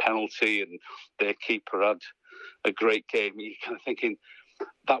a missed penalty and their keeper had a great game. You're kind of thinking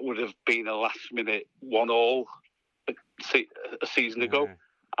that would have been a last-minute 1-1 a season ago,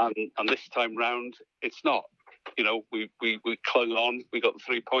 and this time round it's not. We clung on, we got the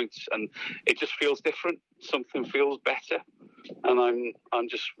 3 points, and it just feels different. Something feels better, and I'm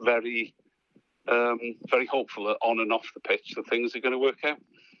just very hopeful that on and off the pitch that things are going to work out.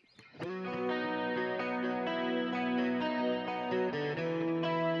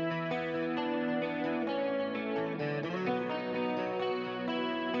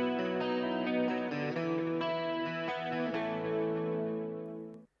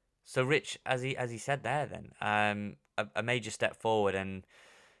 So Rich, as he said there, then a major step forward, and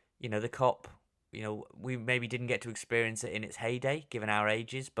the Kop, we maybe didn't get to experience it in its heyday given our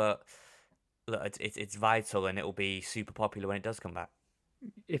ages, but look, it's vital, and it will be super popular when it does come back.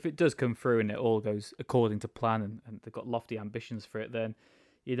 If it does come through and it all goes according to plan, and they've got lofty ambitions for it, then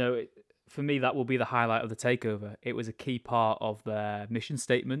for me that will be the highlight of the takeover. It was a key part of their mission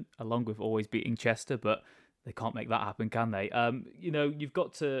statement, along with always beating Chester, but they can't make that happen, can they? You've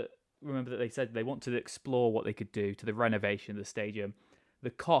got to remember that they said they want to explore what they could do to the renovation of the stadium.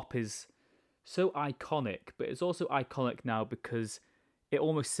 The Kop is so iconic, but it's also iconic now because it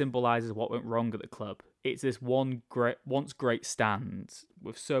almost symbolises what went wrong at the club. It's this once great stand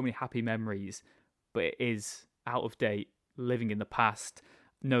with so many happy memories, but it is out of date, living in the past,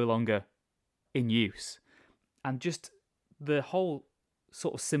 no longer in use. And just the whole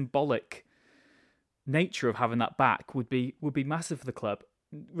sort of symbolic nature of having that back would be massive for the club,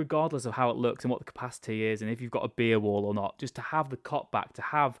 regardless of how it looks and what the capacity is, and if you've got a beer wall or not. Just to have the Kop back, to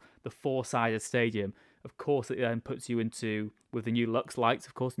have the four-sided stadium, of course, it then puts you into, with the new Lux lights,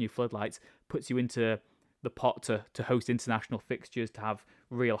 of course, the new floodlights, puts you into the pot to host international fixtures, to have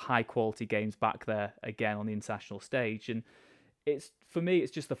real high-quality games back there again on the international stage. And for me,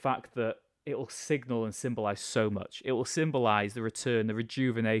 it's just the fact that it will signal and symbolise so much. It will symbolise the return, the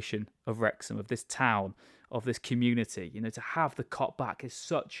rejuvenation of Wrexham, of this town, of this community. To have the Kop back is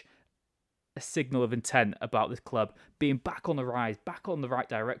such a signal of intent about this club being back on the rise, back on the right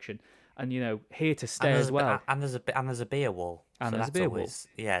direction, and here to stay as well. And there's a beer wall. And so there's a beer wall.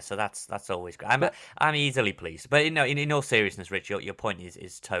 Yeah, so that's always great. I'm easily pleased. But in all seriousness, Rich, your point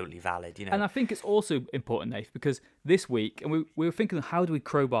is totally valid. And I think it's also important, Nath, because this week, and we were thinking, how do we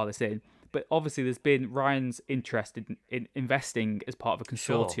crowbar this in? But obviously, there's been Ryan's interest in investing as part of a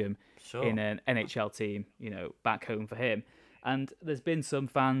consortium in an NHL team, back home for him. And there's been some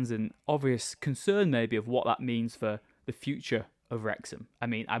fans and obvious concern maybe of what that means for the future of Wrexham. I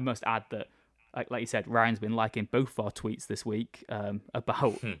mean, I must add that, like you said, Ryan's been liking both our tweets this week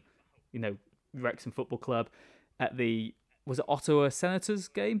about, Wrexham Football Club. At the was it Ottawa Senators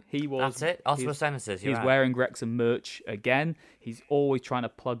game? That's it, Ottawa Senators. He's wearing Wrexham merch again. He's always trying to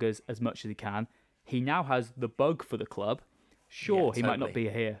plug us as much as he can. He now has the bug for the club. Sure, he might not be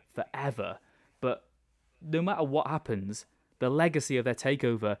here forever, but no matter what happens, the legacy of their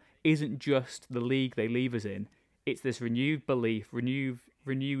takeover isn't just the league they leave us in. It's this renewed belief,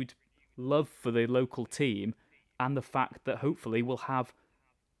 renewed love for the local team, and the fact that hopefully we'll have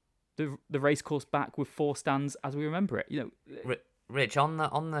the racecourse back with 4 stands as we remember it. Rich, on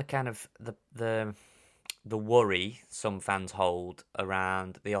the kind of the worry some fans hold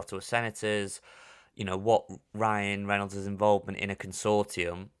around the Ottawa Senators, what Ryan Reynolds' involvement in a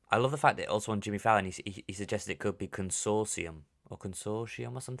consortium. I love the fact that also on Jimmy Fallon he suggested it could be consortium or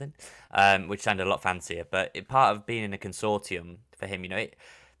something, which sounded a lot fancier. But part of being in a consortium for him,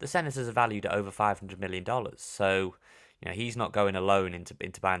 the Senators are valued at over $500 million. So, he's not going alone into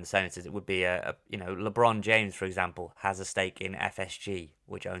buying the Senators. It would be LeBron James, for example, has a stake in FSG,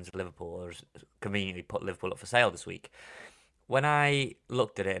 which owns Liverpool, or has conveniently put Liverpool up for sale this week. When I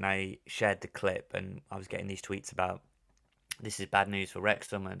looked at it and I shared the clip, and I was getting these tweets about this is bad news for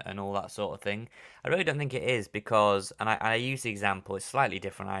Wrexham and all that sort of thing, I really don't think it is, because, and I use the example, it's slightly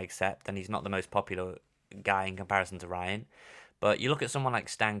different, I accept, and he's not the most popular guy in comparison to Ryan, but you look at someone like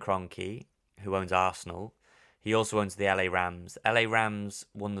Stan Kroenke, who owns Arsenal. He also owns the LA Rams. LA Rams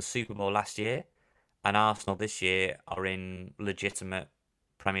won the Super Bowl last year, and Arsenal this year are in legitimate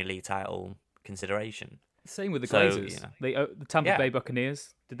Premier League title consideration. Same with the Glazers. The Tampa Bay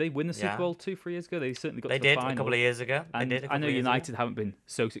Buccaneers. Did they win the Super Bowl 2-3 years ago? They certainly got to the final. A couple of years ago. I know United haven't been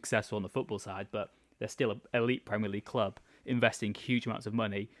so successful on the football side, but they're still an elite Premier League club, investing huge amounts of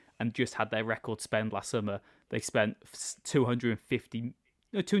money, and just had their record spend last summer. They spent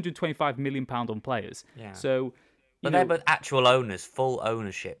 £225 million on players. Yeah. So, but they're both actual owners, full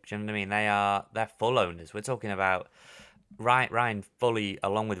ownership. Do you know what I mean? They're full owners. We're talking about Ryan fully,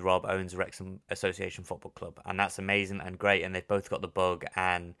 along with Rob, owns Wrexham Association Football Club, and that's amazing and great. And they've both got the bug,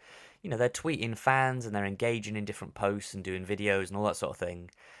 and they're tweeting fans and they're engaging in different posts and doing videos and all that sort of thing.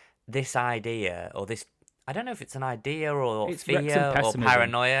 This idea, or this, I don't know if it's an idea or it's fear or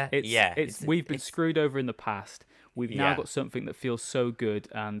paranoia. We've been screwed over in the past. We've now got something that feels so good,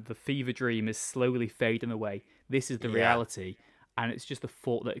 and the fever dream is slowly fading away. This is the reality, and it's just the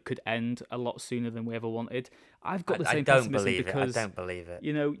thought that it could end a lot sooner than we ever wanted. I've got the same pessimism because I don't believe it.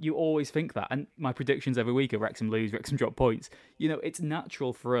 You always think that, and my predictions every week are Wrexham lose, Wrexham drop points. It's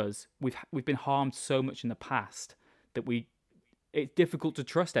natural for us. We've been harmed so much in the past that it's difficult to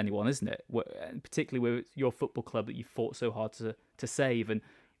trust anyone, isn't it? Particularly with your football club that you fought so hard to save. And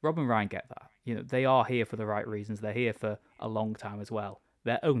Rob and Ryan get that. They are here for the right reasons. They're here for a long time as well.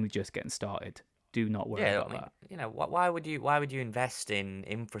 They're only just getting started. Do not worry about that. Why would you invest in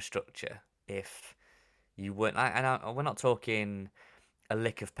infrastructure if you weren't? And we're not talking a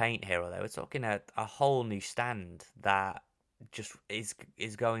lick of paint here or there. We're talking a whole new stand that just is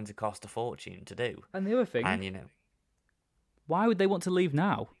going to cost a fortune to do. And the other thing, why would they want to leave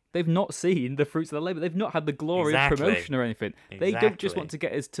now? They've not seen the fruits of their labour. They've not had the glory of promotion or anything. They don't just want to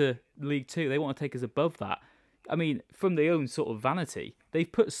get us to League Two. They want to take us above that. I mean, from their own sort of vanity,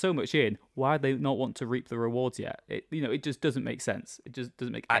 they've put so much in. Why do they not want to reap the rewards yet? It just doesn't make sense. It just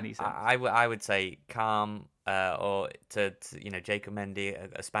doesn't make any sense. I would say calm, or to Jacob Mendy,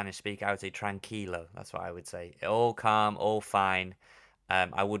 a Spanish speaker, I would say tranquilo. That's what I would say. All calm, all fine.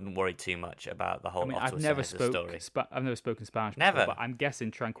 I wouldn't worry too much about the whole Ottawa I've never story. I've never spoken Spanish before, never. But I'm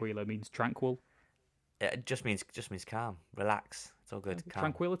guessing tranquilo means tranquil. It just means calm, relax. It's all good. Calm.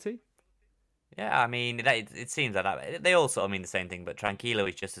 Tranquility? Yeah, I mean, it seems like that. They all sort of mean the same thing, but tranquilo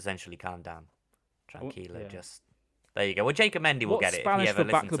is just essentially calm down. Tranquilo, just... There you go. Well, Jacob Mendy will get it. What's Spanish if he ever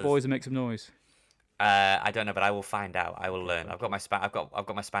for back the boys and make some noise? I don't know, but I will find out. I will learn. I've got my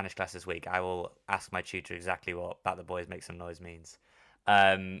Spanish class this week. I will ask my tutor exactly what back the boys make some noise means.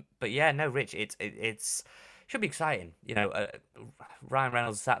 But yeah, no, Rich, it's should be exciting. Ryan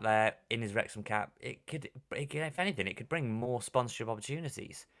Reynolds sat there in his Wrexham cap. It could, if anything, it could bring more sponsorship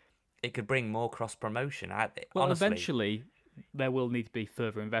opportunities. It could bring more cross promotion. Honestly, eventually there will need to be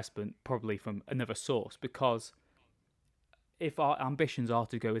further investment, probably from another source, because if our ambitions are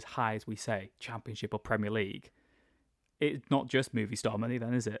to go as high as we say, Championship or Premier League, it's not just movie star money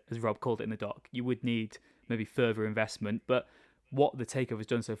then, is it? As Rob called it in the doc. You would need maybe further investment, but what the takeover has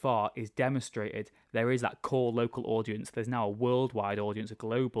done so far is demonstrated there is that core local audience. There's now a worldwide audience, a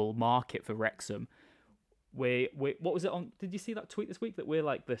global market for Wrexham. We what was it on? Did you see that tweet this week that we're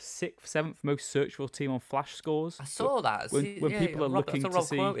like the 6th, 7th most searched for team on Flash scores? I saw that. When people are looking to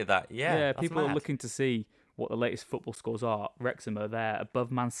see, that. Yeah, people are looking to see what the latest football scores are. Wrexham are there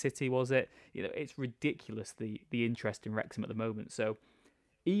above Man City, was it? It's ridiculous, the interest in Wrexham at the moment. So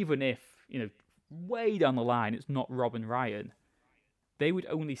even if, way down the line, it's not Rob and Ryan, they would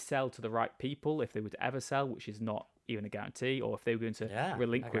only sell to the right people if they would ever sell, which is not even a guarantee, or if they were going to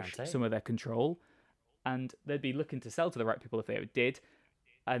relinquish some of their control. And they'd be looking to sell to the right people if they ever did.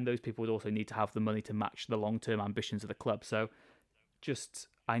 And those people would also need to have the money to match the long-term ambitions of the club. So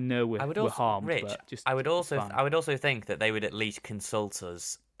I know we're harmed, Rich, but just I would also think that they would at least consult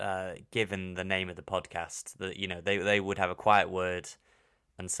us, given the name of the podcast, that they would have a quiet word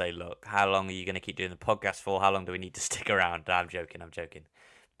and say, look, how long are you going to keep doing the podcast for? How long do we need to stick around? I'm joking.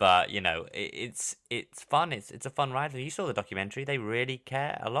 But it's fun. It's a fun ride. You saw the documentary. They really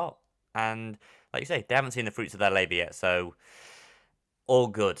care a lot, and like you say, they haven't seen the fruits of their labour yet. So all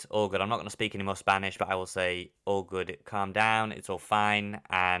good. I'm not going to speak any more Spanish, but I will say all good. Calm down. It's all fine,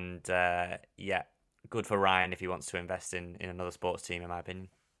 and good for Ryan if he wants to invest in another sports team, in my opinion.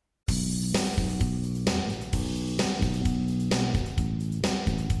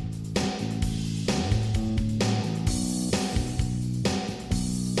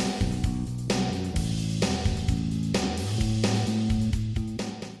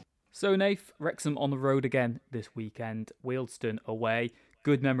 So, Nath, Wrexham on the road again this weekend. Wealdstone away.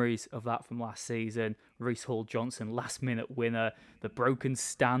 Good memories of that from last season. Reece Hall-Johnson, last-minute winner. The broken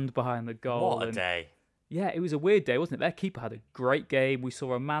stand behind the goal. What a day. Yeah, it was a weird day, wasn't it? Their keeper had a great game. We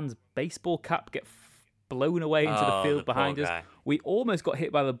saw a man's baseball cap get blown away into the field behind us. We almost got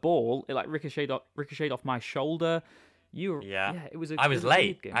hit by the ball. It ricocheted off my shoulder. It was. I was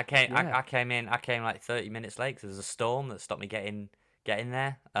late. I came like 30 minutes late because there was a storm that stopped me getting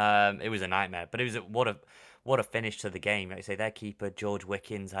there. It was a nightmare, but it was what a finish to the game. Like I say, their keeper George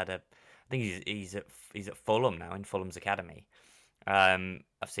Wickens I think he's at Fulham now, in Fulham's academy. I've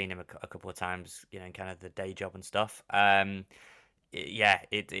seen him a couple of times, in kind of the day job and stuff.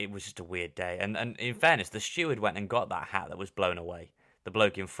 It was just a weird day. And in fairness, the steward went and got that hat that was blown away. The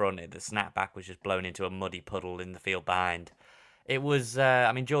bloke in front, the snapback was just blown into a muddy puddle in the field behind. It was,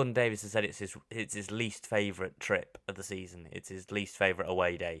 Jordan Davis has said it's his least favourite trip of the season. It's his least favourite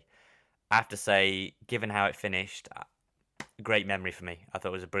away day. I have to say, given how it finished, great memory for me. I thought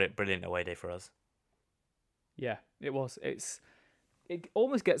it was a brilliant away day for us. Yeah, it was. It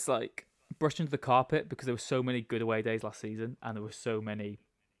almost gets brushed into the carpet because there were so many good away days last season, and there were so many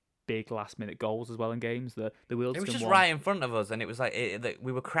big last-minute goals as well in games. The Wealdstone it was just one, right in front of us, and it was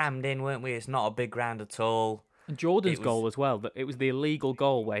we were crammed in, weren't we? It's not a big ground at all. And Jordan's goal as well. It was the illegal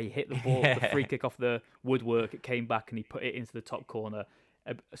goal where he hit the ball, the free kick off the woodwork. It came back and he put it into the top corner.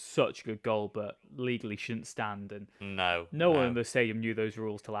 Such a good goal, but legally shouldn't stand. And no one in the stadium knew those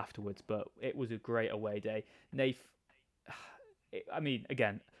rules till afterwards. But it was a great away day. Nath,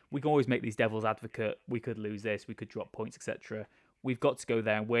 again, we can always make these devil's advocate. We could lose this. We could drop points, etc. We've got to go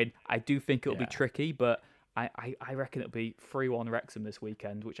there and win. I do think it'll be tricky, but I reckon it'll be 3-1 Wrexham this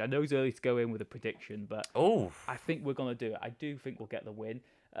weekend, which I know is early to go in with a prediction, but I think we're going to do it. I do think we'll get the win.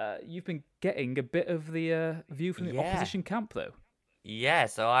 You've been getting a bit of the view from the opposition camp, though. Yeah,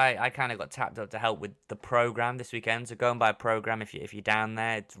 so I kind of got tapped up to help with the programme this weekend. So go and buy a programme if you're down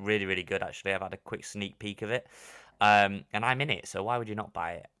there. It's really, really good, actually. I've had a quick sneak peek of it. And I'm in it, so why would you not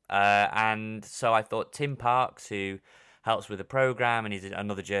buy it? And so I thought Tim Parks, who helps with the programme, and he's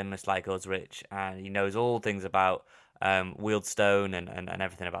another journalist like us, Rich, and he knows all things about Wealdstone and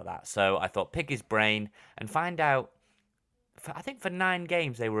everything about that. So I thought pick his brain and find out, I think for 9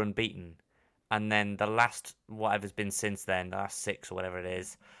 games they were unbeaten. And then the last, whatever's been since then, the last 6 or whatever it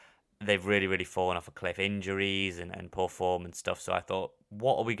is, they've really, really fallen off a cliff. Injuries and poor form and stuff. So I thought,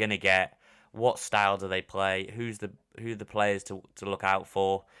 what are we going to get? What style do they play? Who are the players to look out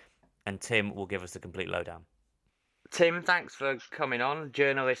for? And Tim will give us the complete lowdown. Tim, thanks for coming on.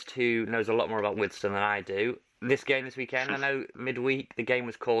 Journalist who knows a lot more about Wealdstone than I do. This game this weekend, I know midweek the game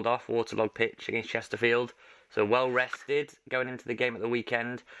was called off, waterlogged pitch against Chesterfield. So well rested going into the game at the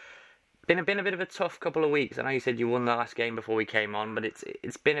weekend. Been a bit of a tough couple of weeks. I know you said you won the last game before we came on, but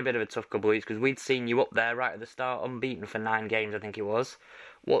it's been a bit of a tough couple of weeks because we'd seen you up there right at the start, unbeaten for 9 games, I think it was.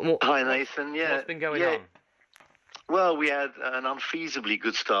 Hi, Nathan. Yeah. What's been going on? Well, we had an unfeasibly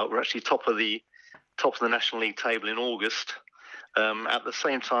good start. We're actually top of the National League table in August. At the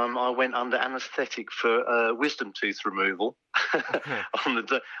same time, I went under anaesthetic for wisdom tooth removal on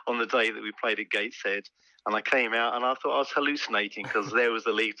the day that we played at Gateshead. And I came out and I thought I was hallucinating because there was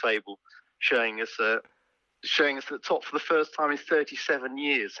the league table showing us at the top for the first time in 37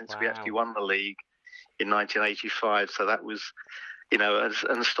 years since we actually won the league in 1985. So that was,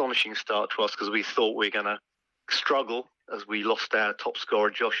 an astonishing start to us because we thought we were going to struggle as we lost our top scorer,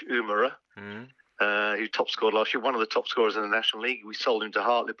 Josh Umara. who top scored last year, one of the top scorers in the National League. We sold him to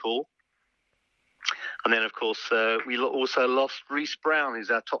Hartlepool. And then, of course, we also lost Reece Brown, who's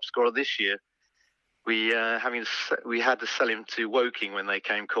our top scorer this year. We had to sell him to Woking when they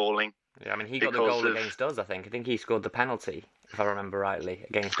came calling. Yeah, I mean, he got the goal against us, I think. I think he scored the penalty, if I remember rightly,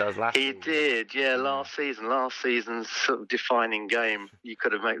 against us last season. He did, yeah, last season's sort of defining game. You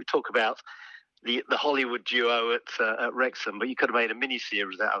could have talk about the Hollywood duo at Wrexham, but you could have made a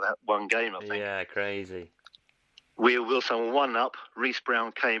mini-series out of that one game, I think. Yeah, crazy. Will Wilson were 1-up. Reece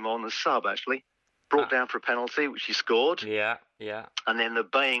Brown came on as sub, actually. Brought down for a penalty, which he scored. Yeah. And then the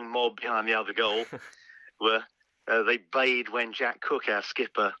baying mob behind the other goal they bayed when Jack Cook, our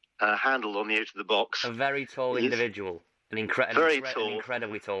skipper, handled on the edge of the box. A very tall individual. An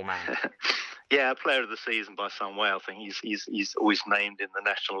incredibly tall man. Yeah, player of the season by some way. I think he's always named in the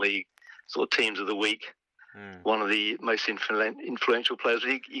National League sort of teams of the week. One of the most influential players.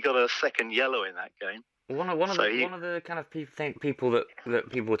 He got a second yellow in that game. One of the kind of people that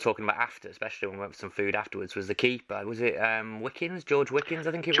people were talking about after, especially when we went for some food afterwards, was the keeper. Was it Wickens? George Wickens,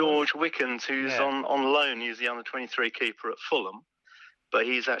 I think it was. George Wickens, who's on loan. He's the under-23 keeper at Fulham. But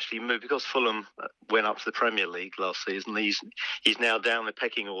he's actually moved, because Fulham went up to the Premier League last season. He's now down the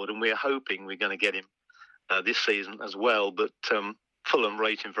pecking order, and we're hoping we're going to get him this season as well. But Fulham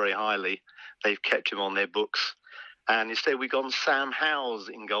rate him very highly. They've kept him on their books. And instead we've got Sam Howes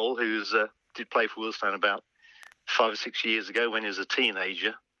in goal, who's did play for Willstown about 5 or 6 years ago when he was a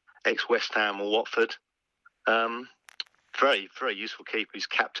teenager, ex-West Ham or Watford. Very, very useful keeper. He's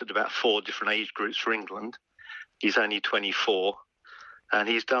captained about 4 different age groups for England. He's only 24. And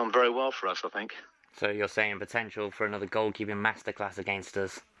he's done very well for us, I think. So you're saying potential for another goalkeeping masterclass against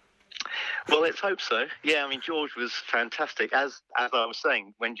us? Well, let's hope so. Yeah, I mean, George was fantastic. As I was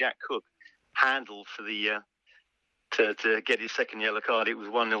saying, when Jack Cook handled for the to get his second yellow card, it was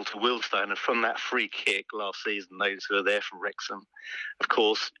 1-0 to Willstown. And from that free kick last season, those who were there from Wrexham, of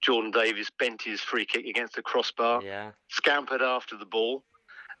course, Jordan Davies bent his free kick against the crossbar, scampered after the ball,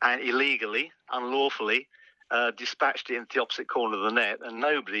 and illegally, unlawfully, dispatched it into the opposite corner of the net, and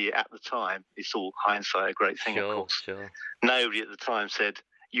nobody at the time, it's all hindsight, a great thing, of course. Sure. Nobody at the time said,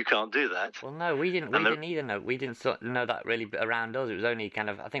 you can't do that. Well, no, we didn't either know. We didn't know that really around us. It was only kind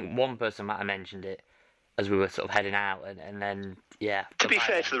of, I think one person might have mentioned it as we were sort of heading out, and then, yeah. To be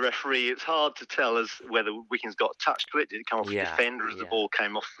fair to the referee, it's hard to tell as whether Wickens got touched to it. Did it come off the defender as the ball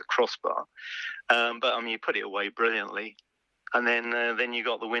came off the crossbar? But, I mean, you put it away brilliantly. And then you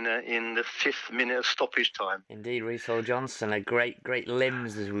got the winner in the 5th minute of stoppage time. Indeed, Reece Johnson, a great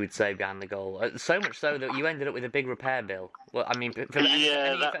limbs, as we would say, behind the goal. So much so that you ended up with a big repair bill. Well, I mean, for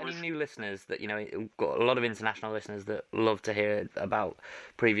any new listeners that, we've got a lot of international listeners that love to hear about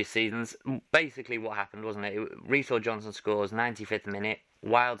previous seasons. Basically, what happened, wasn't it? Reece Johnson scores 95th minute.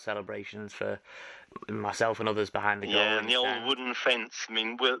 Wild celebrations for myself and others behind the goal. Yeah, and the old wooden fence. I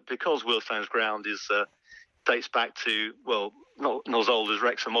mean, because Willstown's ground dates back to, well, not as old as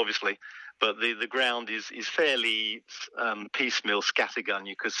Wrexham, obviously, but the ground is fairly piecemeal, scattergun,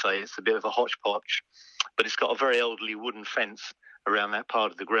 you could say. It's a bit of a hodgepodge, but it's got a very elderly wooden fence around that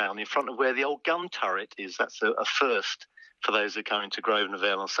part of the ground in front of where the old gun turret is. That's a first for those who are coming to Grosvenor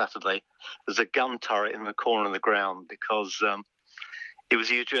Vale on Saturday. There's a gun turret in the corner of the ground because it was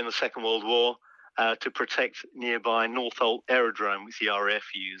used during the Second World War to protect nearby Northolt Aerodrome, which the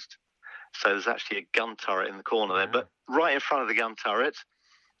RAF used. So there's actually a gun turret in the corner there. But right in front of the gun turret,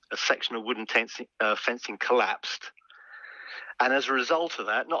 a section of wooden fencing collapsed. And as a result of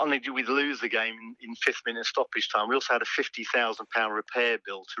that, not only did we lose the game in 5th minute stoppage time, we also had a £50,000 repair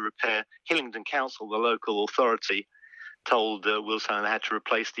bill to repair. Hillingdon Council, the local authority, told Willstown they had to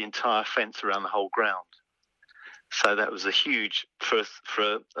replace the entire fence around the whole ground. So that was a huge, for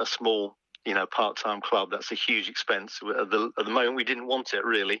a small, part-time club, that's a huge expense. At the moment, we didn't want it,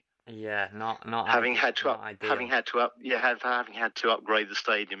 really. Yeah, not having had to upgrade the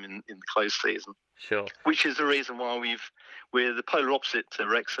stadium in the closed season. Sure. Which is the reason why we're the polar opposite to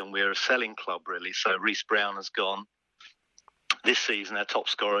Wrexham. We're a selling club, really. So Reece Brown has gone. This season, our top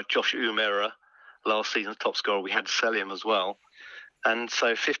scorer, Josh Umera, last season's top scorer, we had to sell him as well. And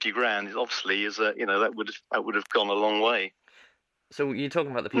so 50 grand is obviously that would have gone a long way. So you're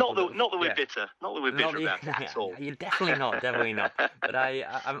talking about the people. Not that we're bitter. Not that we're bitter about it at all. You're definitely not. But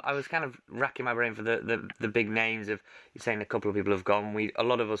I was kind of racking my brain for the big names of. You're saying a couple of people have gone. A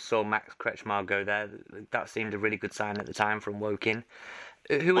lot of us saw Max Kretschmar go there. That seemed a really good sign at the time from Woking.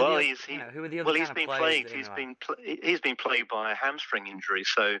 Who are the other? Well, he's been plagued. He's been plagued by a hamstring injury.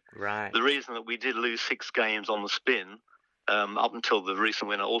 So the reason that we did lose 6 games on the spin. Up until the recent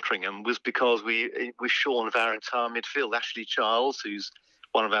win at Altrincham was because we shorn of our entire midfield. Ashley Charles, who's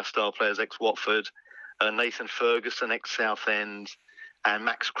one of our star players, ex-Watford, Nathan Ferguson, ex-Southend, and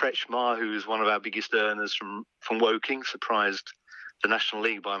Max Kretschmar, who is one of our biggest earners from Woking, surprised the National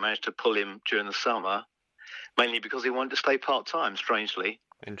League by managed to pull him during the summer, mainly because he wanted to stay part-time, strangely.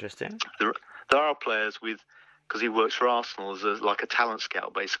 Interesting. There are players because he works for Arsenal as like a talent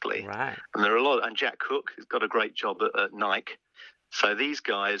scout, basically. Right. And there are a lot, and Jack Cook has got a great job at Nike. So these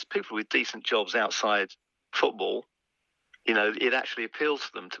guys, people with decent jobs outside football, it actually appeals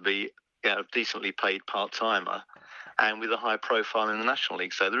to them to be a decently paid part-timer and with a high profile in the National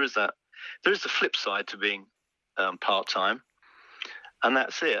League. So there is the flip side to being part-time, and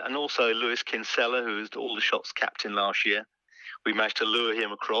that's it. And also Lewis Kinsella, who was the Aldershot's captain last year, we managed to lure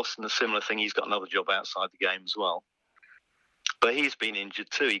him across, and a similar thing, he's got another job outside the game as well. But he's been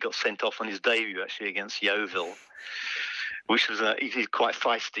injured too. He got sent off on his debut, actually, against Yeovil, which was he's quite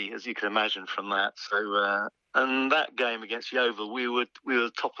feisty, as you can imagine from that. So, and that game against Yeovil, we were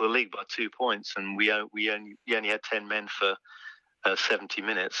top of the league by 2 points, and we only had 10 men for 70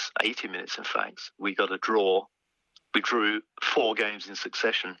 minutes, 80 minutes, in fact. We got a draw. We drew 4 games in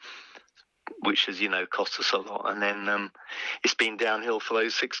succession, which has, cost us a lot. And then it's been downhill for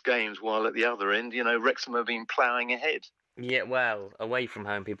those 6 games, while at the other end, Wrexham have been ploughing ahead. Yeah, well, away from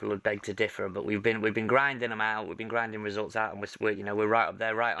home, people would beg to differ, but we've been grinding them out. We've been grinding results out, and we're right up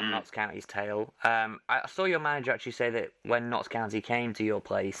there, right on Notts County's tail. I saw your manager actually say that when Notts County came to your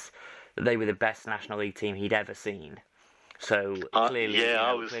place, that they were the best National League team he'd ever seen. So clearly, we're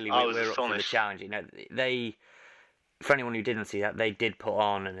up for the challenge. They, for anyone who didn't see that, they did put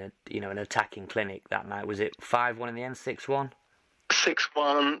on an attacking clinic that night. Was it 5-1 in the end, 6-1?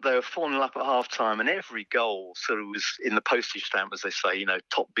 6-1, they were 4-0 up at half-time, and every goal sort of was in the postage stamp, as they say,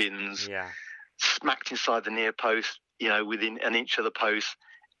 top bins, smacked inside the near post, within an inch of the post,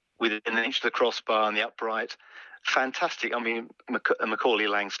 within an inch of the crossbar and the upright. Fantastic. I mean, Macaulay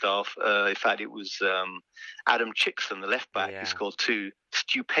Langstaff, in fact, it was Adam Chickson, the left-back, who scored 2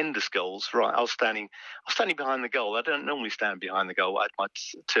 stupendous goals. Right, I was standing behind the goal. I don't normally stand behind the goal. I had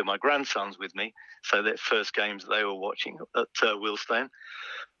 2 of my grandsons with me, so their first games that they were watching at Willstone.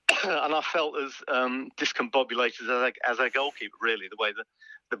 And I felt as discombobulated as a goalkeeper, really, the way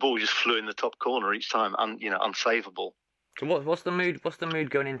the ball just flew in the top corner each time, unsavable. So what's the mood? What's the mood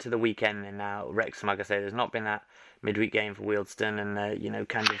going into the weekend? And now Wrexham, like I say, there's not been that midweek game for Wealdstone, and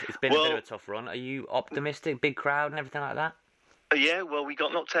it's been a bit of a tough run. Are you optimistic? Big crowd and everything like that? Yeah, well, we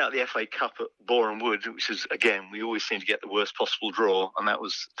got knocked out of the FA Cup at Boreham Wood, which is, again, we always seem to get the worst possible draw, and that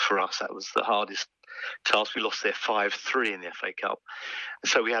was, for us, that was the hardest task. We lost there 5-3 in the FA Cup.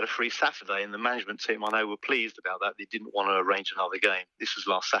 So we had a free Saturday, and the management team, I know, were pleased about that. They didn't want to arrange another game. This was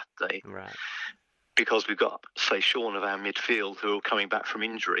last Saturday. Right. Because we've got, say, Sean of our midfield, who are coming back from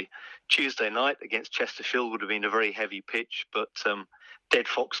injury. Tuesday night against Chesterfield would have been a very heavy pitch, but Dead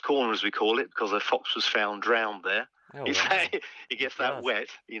Fox Corner, as we call it, because a fox was found drowned there. Oh, wow. He gets that wet,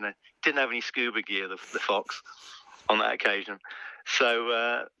 Didn't have any scuba gear, the fox, on that occasion.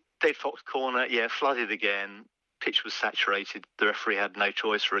 So Dead Fox Corner, flooded again. Pitch was saturated. The referee had no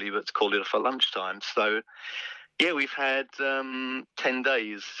choice, really, but to call it off at lunchtime. So, yeah, we've had 10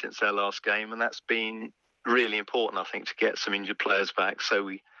 days since our last game, and that's been really important, I think, to get some injured players back. So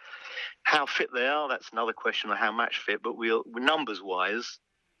how fit they are, that's another question, or how match fit. But numbers-wise,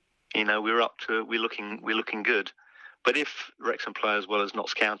 we're looking good. But if Wrexham play as well as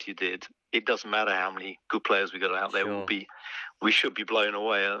Notts County did, it doesn't matter how many good players we got out there. Sure. We should be blown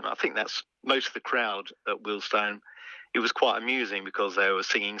away. And I think that's most of the crowd at Wealdstone. It was quite amusing because they were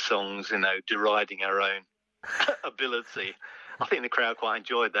singing songs, deriding our own ability. I think the crowd quite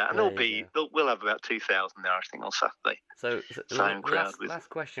enjoyed that, and we'll have about 2,000 there, I think, on Saturday. So same crowd. Last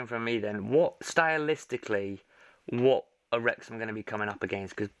question from me then: what are Wrexham going to be coming up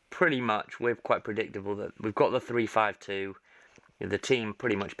against? Because pretty much we're quite predictable that we've got the 3-5-2. The team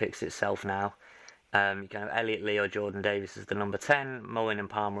pretty much picks itself now. You can have Elliot Lee or Jordan Davis as the number 10, Mullin and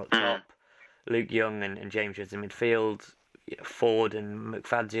Palmer up top, Luke Young and James Jones in midfield, Ford and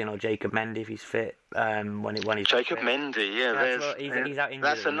McFadzean or Jacob Mendy if he's fit. When he's Jacob fit. Mendy, he's out injured.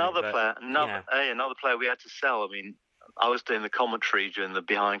 That's another player. Another player we had to sell. I mean, I was doing the commentary during the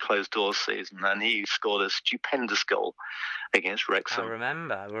behind closed doors season, and he scored a stupendous goal against Wrexham. I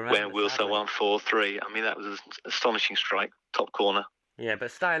remember. When Wilson won 4-3. I mean, that was an astonishing strike, top corner. Yeah, but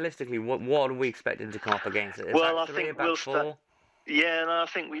stylistically, what are we expecting to come up against? I think we'll Yeah, no, I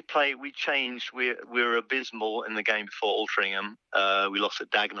think we changed. We were abysmal in the game before Altrincham. We lost at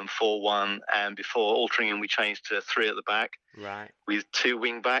Dagenham 4-1, and before Altrincham we changed to 3 at the back. Right. With 2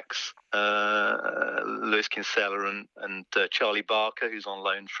 wing backs, Lewis Kinsella and Charlie Barker, who's on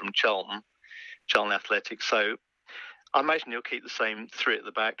loan from Charlton Athletic. So I imagine he'll keep the same 3 at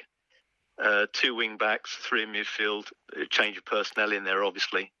the back, 2 wing backs, 3 in midfield, a change of personnel in there,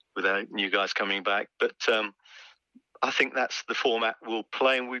 obviously, without new guys coming back. But I think that's the format we'll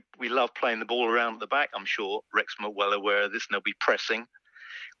play, and we love playing the ball around at the back. I'm sure Wrexham are well aware of this, and they'll be pressing.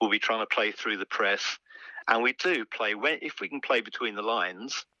 We'll be trying to play through the press. And we do play, if we can play between the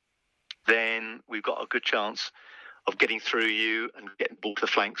lines, then we've got a good chance of getting through you and getting the ball to the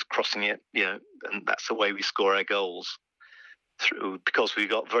flanks, crossing it, and that's the way we score our goals. Because we've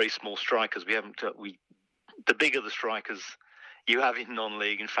got very small strikers. The bigger the strikers you have in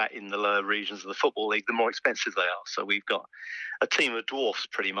non-league, in fact, in the lower regions of the Football League, the more expensive they are. So we've got a team of dwarfs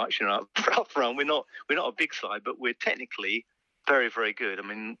pretty much, up front. We're not a big side, but we're technically very, very good. I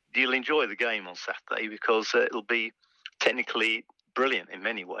mean, you'll enjoy the game on Saturday because it'll be technically brilliant in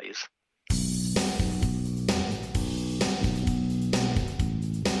many ways.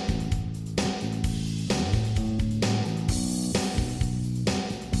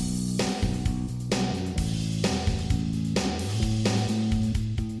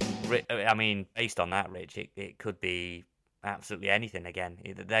 I mean, based on that, Rich, it could be absolutely anything again.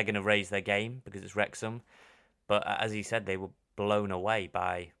 Either they're going to raise their game because it's Wrexham, but as he said, they were blown away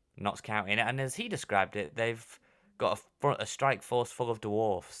by Notts County. And as he described it, they've got a strike force full of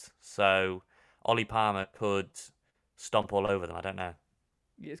dwarfs. So Ollie Palmer could stomp all over them. I don't know.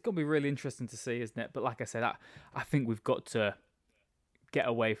 Yeah, it's going to be really interesting to see, isn't it? But like I said, I think we've got to get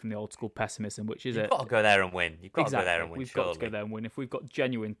away from the old school pessimism, which is You've got to go there and win. You've got to go there and win. We've got to go there and win. If we've got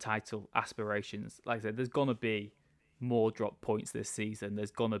genuine title aspirations, like I said, there's going to be more drop points this season.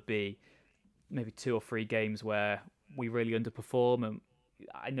 There's going to be maybe 2 or 3 games where we really underperform, and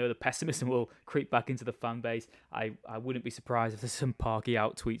I know the pessimism will creep back into the fan base. I wouldn't be surprised if there's some Parky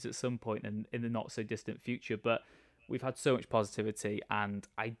out tweets at some point in the not so distant future, but we've had so much positivity, and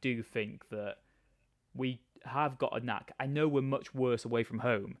I do think that we have got a knack. I know we're much worse away from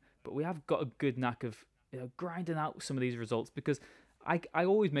home, but we have got a good knack of grinding out some of these results, because I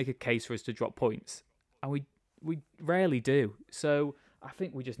always make a case for us to drop points, and we rarely do. So I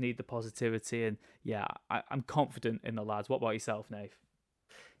think we just need the positivity, and yeah, I'm confident in the lads. What about yourself, Nath?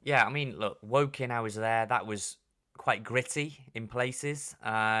 Yeah, I mean, look, Woking, I was there. That was quite gritty in places.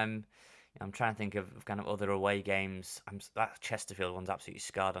 I'm trying to think of kind of other away games. That Chesterfield one's absolutely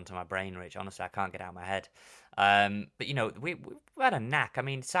scarred onto my brain, Rich. Honestly, I can't get it out of my head. But, we had a knack. I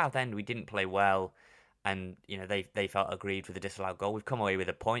mean, Southend, we didn't play well, and, they felt aggrieved with the disallowed goal. We've come away with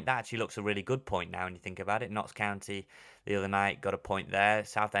a point. That actually looks a really good point now when you think about it. Notts County the other night got a point there.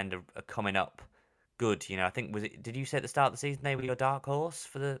 Southend are coming up good. I think, did you say at the start of the season they were your dark horse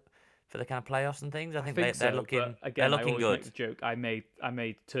for the kind of playoffs and things? I think they're looking. Again, they're looking good. Make the joke. I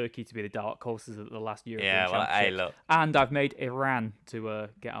made Turkey to be the dark horses at the last European Championship. Hey, look. And I've made Iran to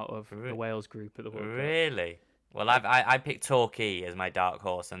get out of the Wales group at the World Cup. Really? Well, I picked Torquay as my dark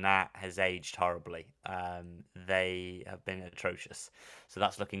horse, and that has aged horribly. They have been atrocious, so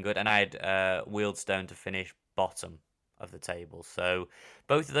that's looking good. And I had Wealdstone to finish bottom of the table, so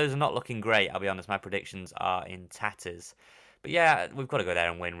both of those are not looking great. I'll be honest, my predictions are in tatters. But yeah, we've got to go there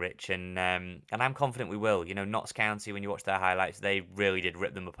and win, Rich, and I'm confident we will. Notts County, when you watch their highlights, they really did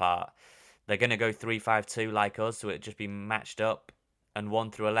rip them apart. They're going to go 3-5-2 like us, so it'd just be matched up. And 1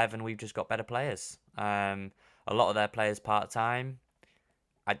 through 11, we've just got better players. A lot of their players part-time.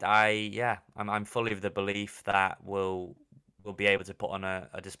 I'm fully of the belief that we'll be able to put on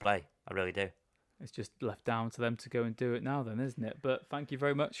a display. I really do. It's just left down to them to go and do it now then, isn't it? But thank you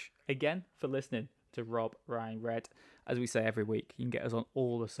very much again for listening to Rob Ryan Red. As we say every week, you can get us on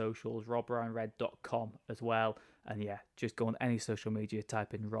all the socials, robryanred.com as well. And yeah, just go on any social media,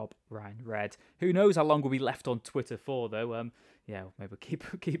 type in Rob Ryan Red. Who knows how long we'll be left on Twitter for, though. Maybe we'll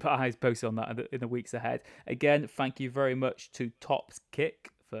keep our eyes posted on that in the weeks ahead. Again, thank you very much to Tops Kick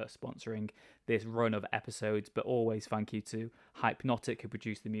for sponsoring this run of episodes, but always thank you to Hypnotic, who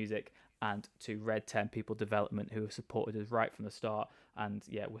produced the music, and to Red 10 People Development, who have supported us right from the start. And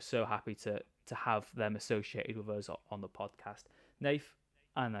yeah, we're so happy to have them associated with us on the podcast. Nath,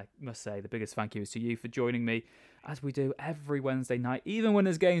 and I must say the biggest thank you is to you for joining me, as we do every Wednesday night. Even when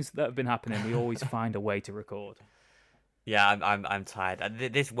there's games that have been happening, we always find a way to record. Yeah, I'm tired.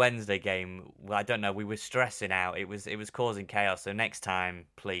 This Wednesday game, well, I don't know. We were stressing out. It was causing chaos. So next time,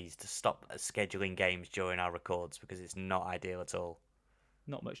 please, to stop scheduling games during our records, because it's not ideal at all.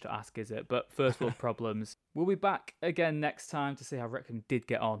 Not much to ask, is it? But first world problems. We'll be back again next time to see how Wrexham did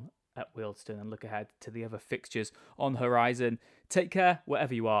get on at Wealdstone and look ahead to the other fixtures on the horizon. Take care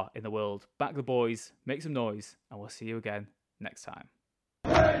wherever you are in the world. Back the boys, make some noise, and we'll see you again next time.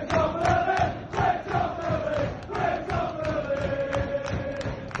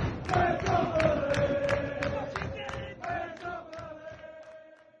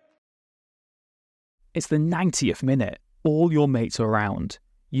 It's the 90th minute. All your mates are around.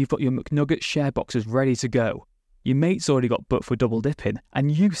 You've got your McNugget share boxes ready to go. Your mate's already got booked for double dipping,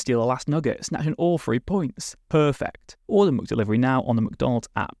 and you steal the last nugget, snatching all 3 points. Perfect. Order McDelivery now on the McDonald's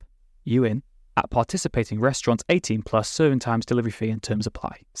app. You in? At participating restaurants, 18 plus, serving times, delivery fee and terms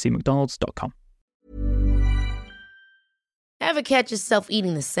apply. See mcdonalds.com. Ever catch yourself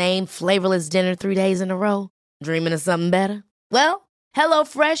eating the same flavorless dinner 3 days in a row? Dreaming of something better? Well,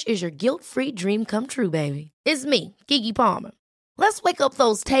 HelloFresh is your guilt-free dream come true, baby. It's me, Keke Palmer. Let's wake up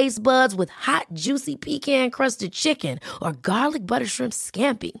those taste buds with hot, juicy pecan-crusted chicken or garlic butter shrimp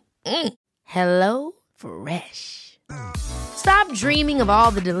scampi. Hello Fresh. Stop dreaming of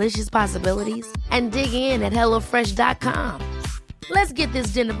all the delicious possibilities and dig in at HelloFresh.com. Let's get this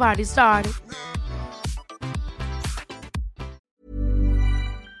dinner party started.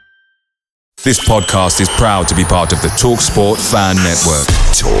 This podcast is proud to be part of the TalkSport Fan Network.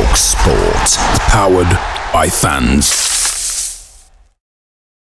 TalkSport. Powered by fans.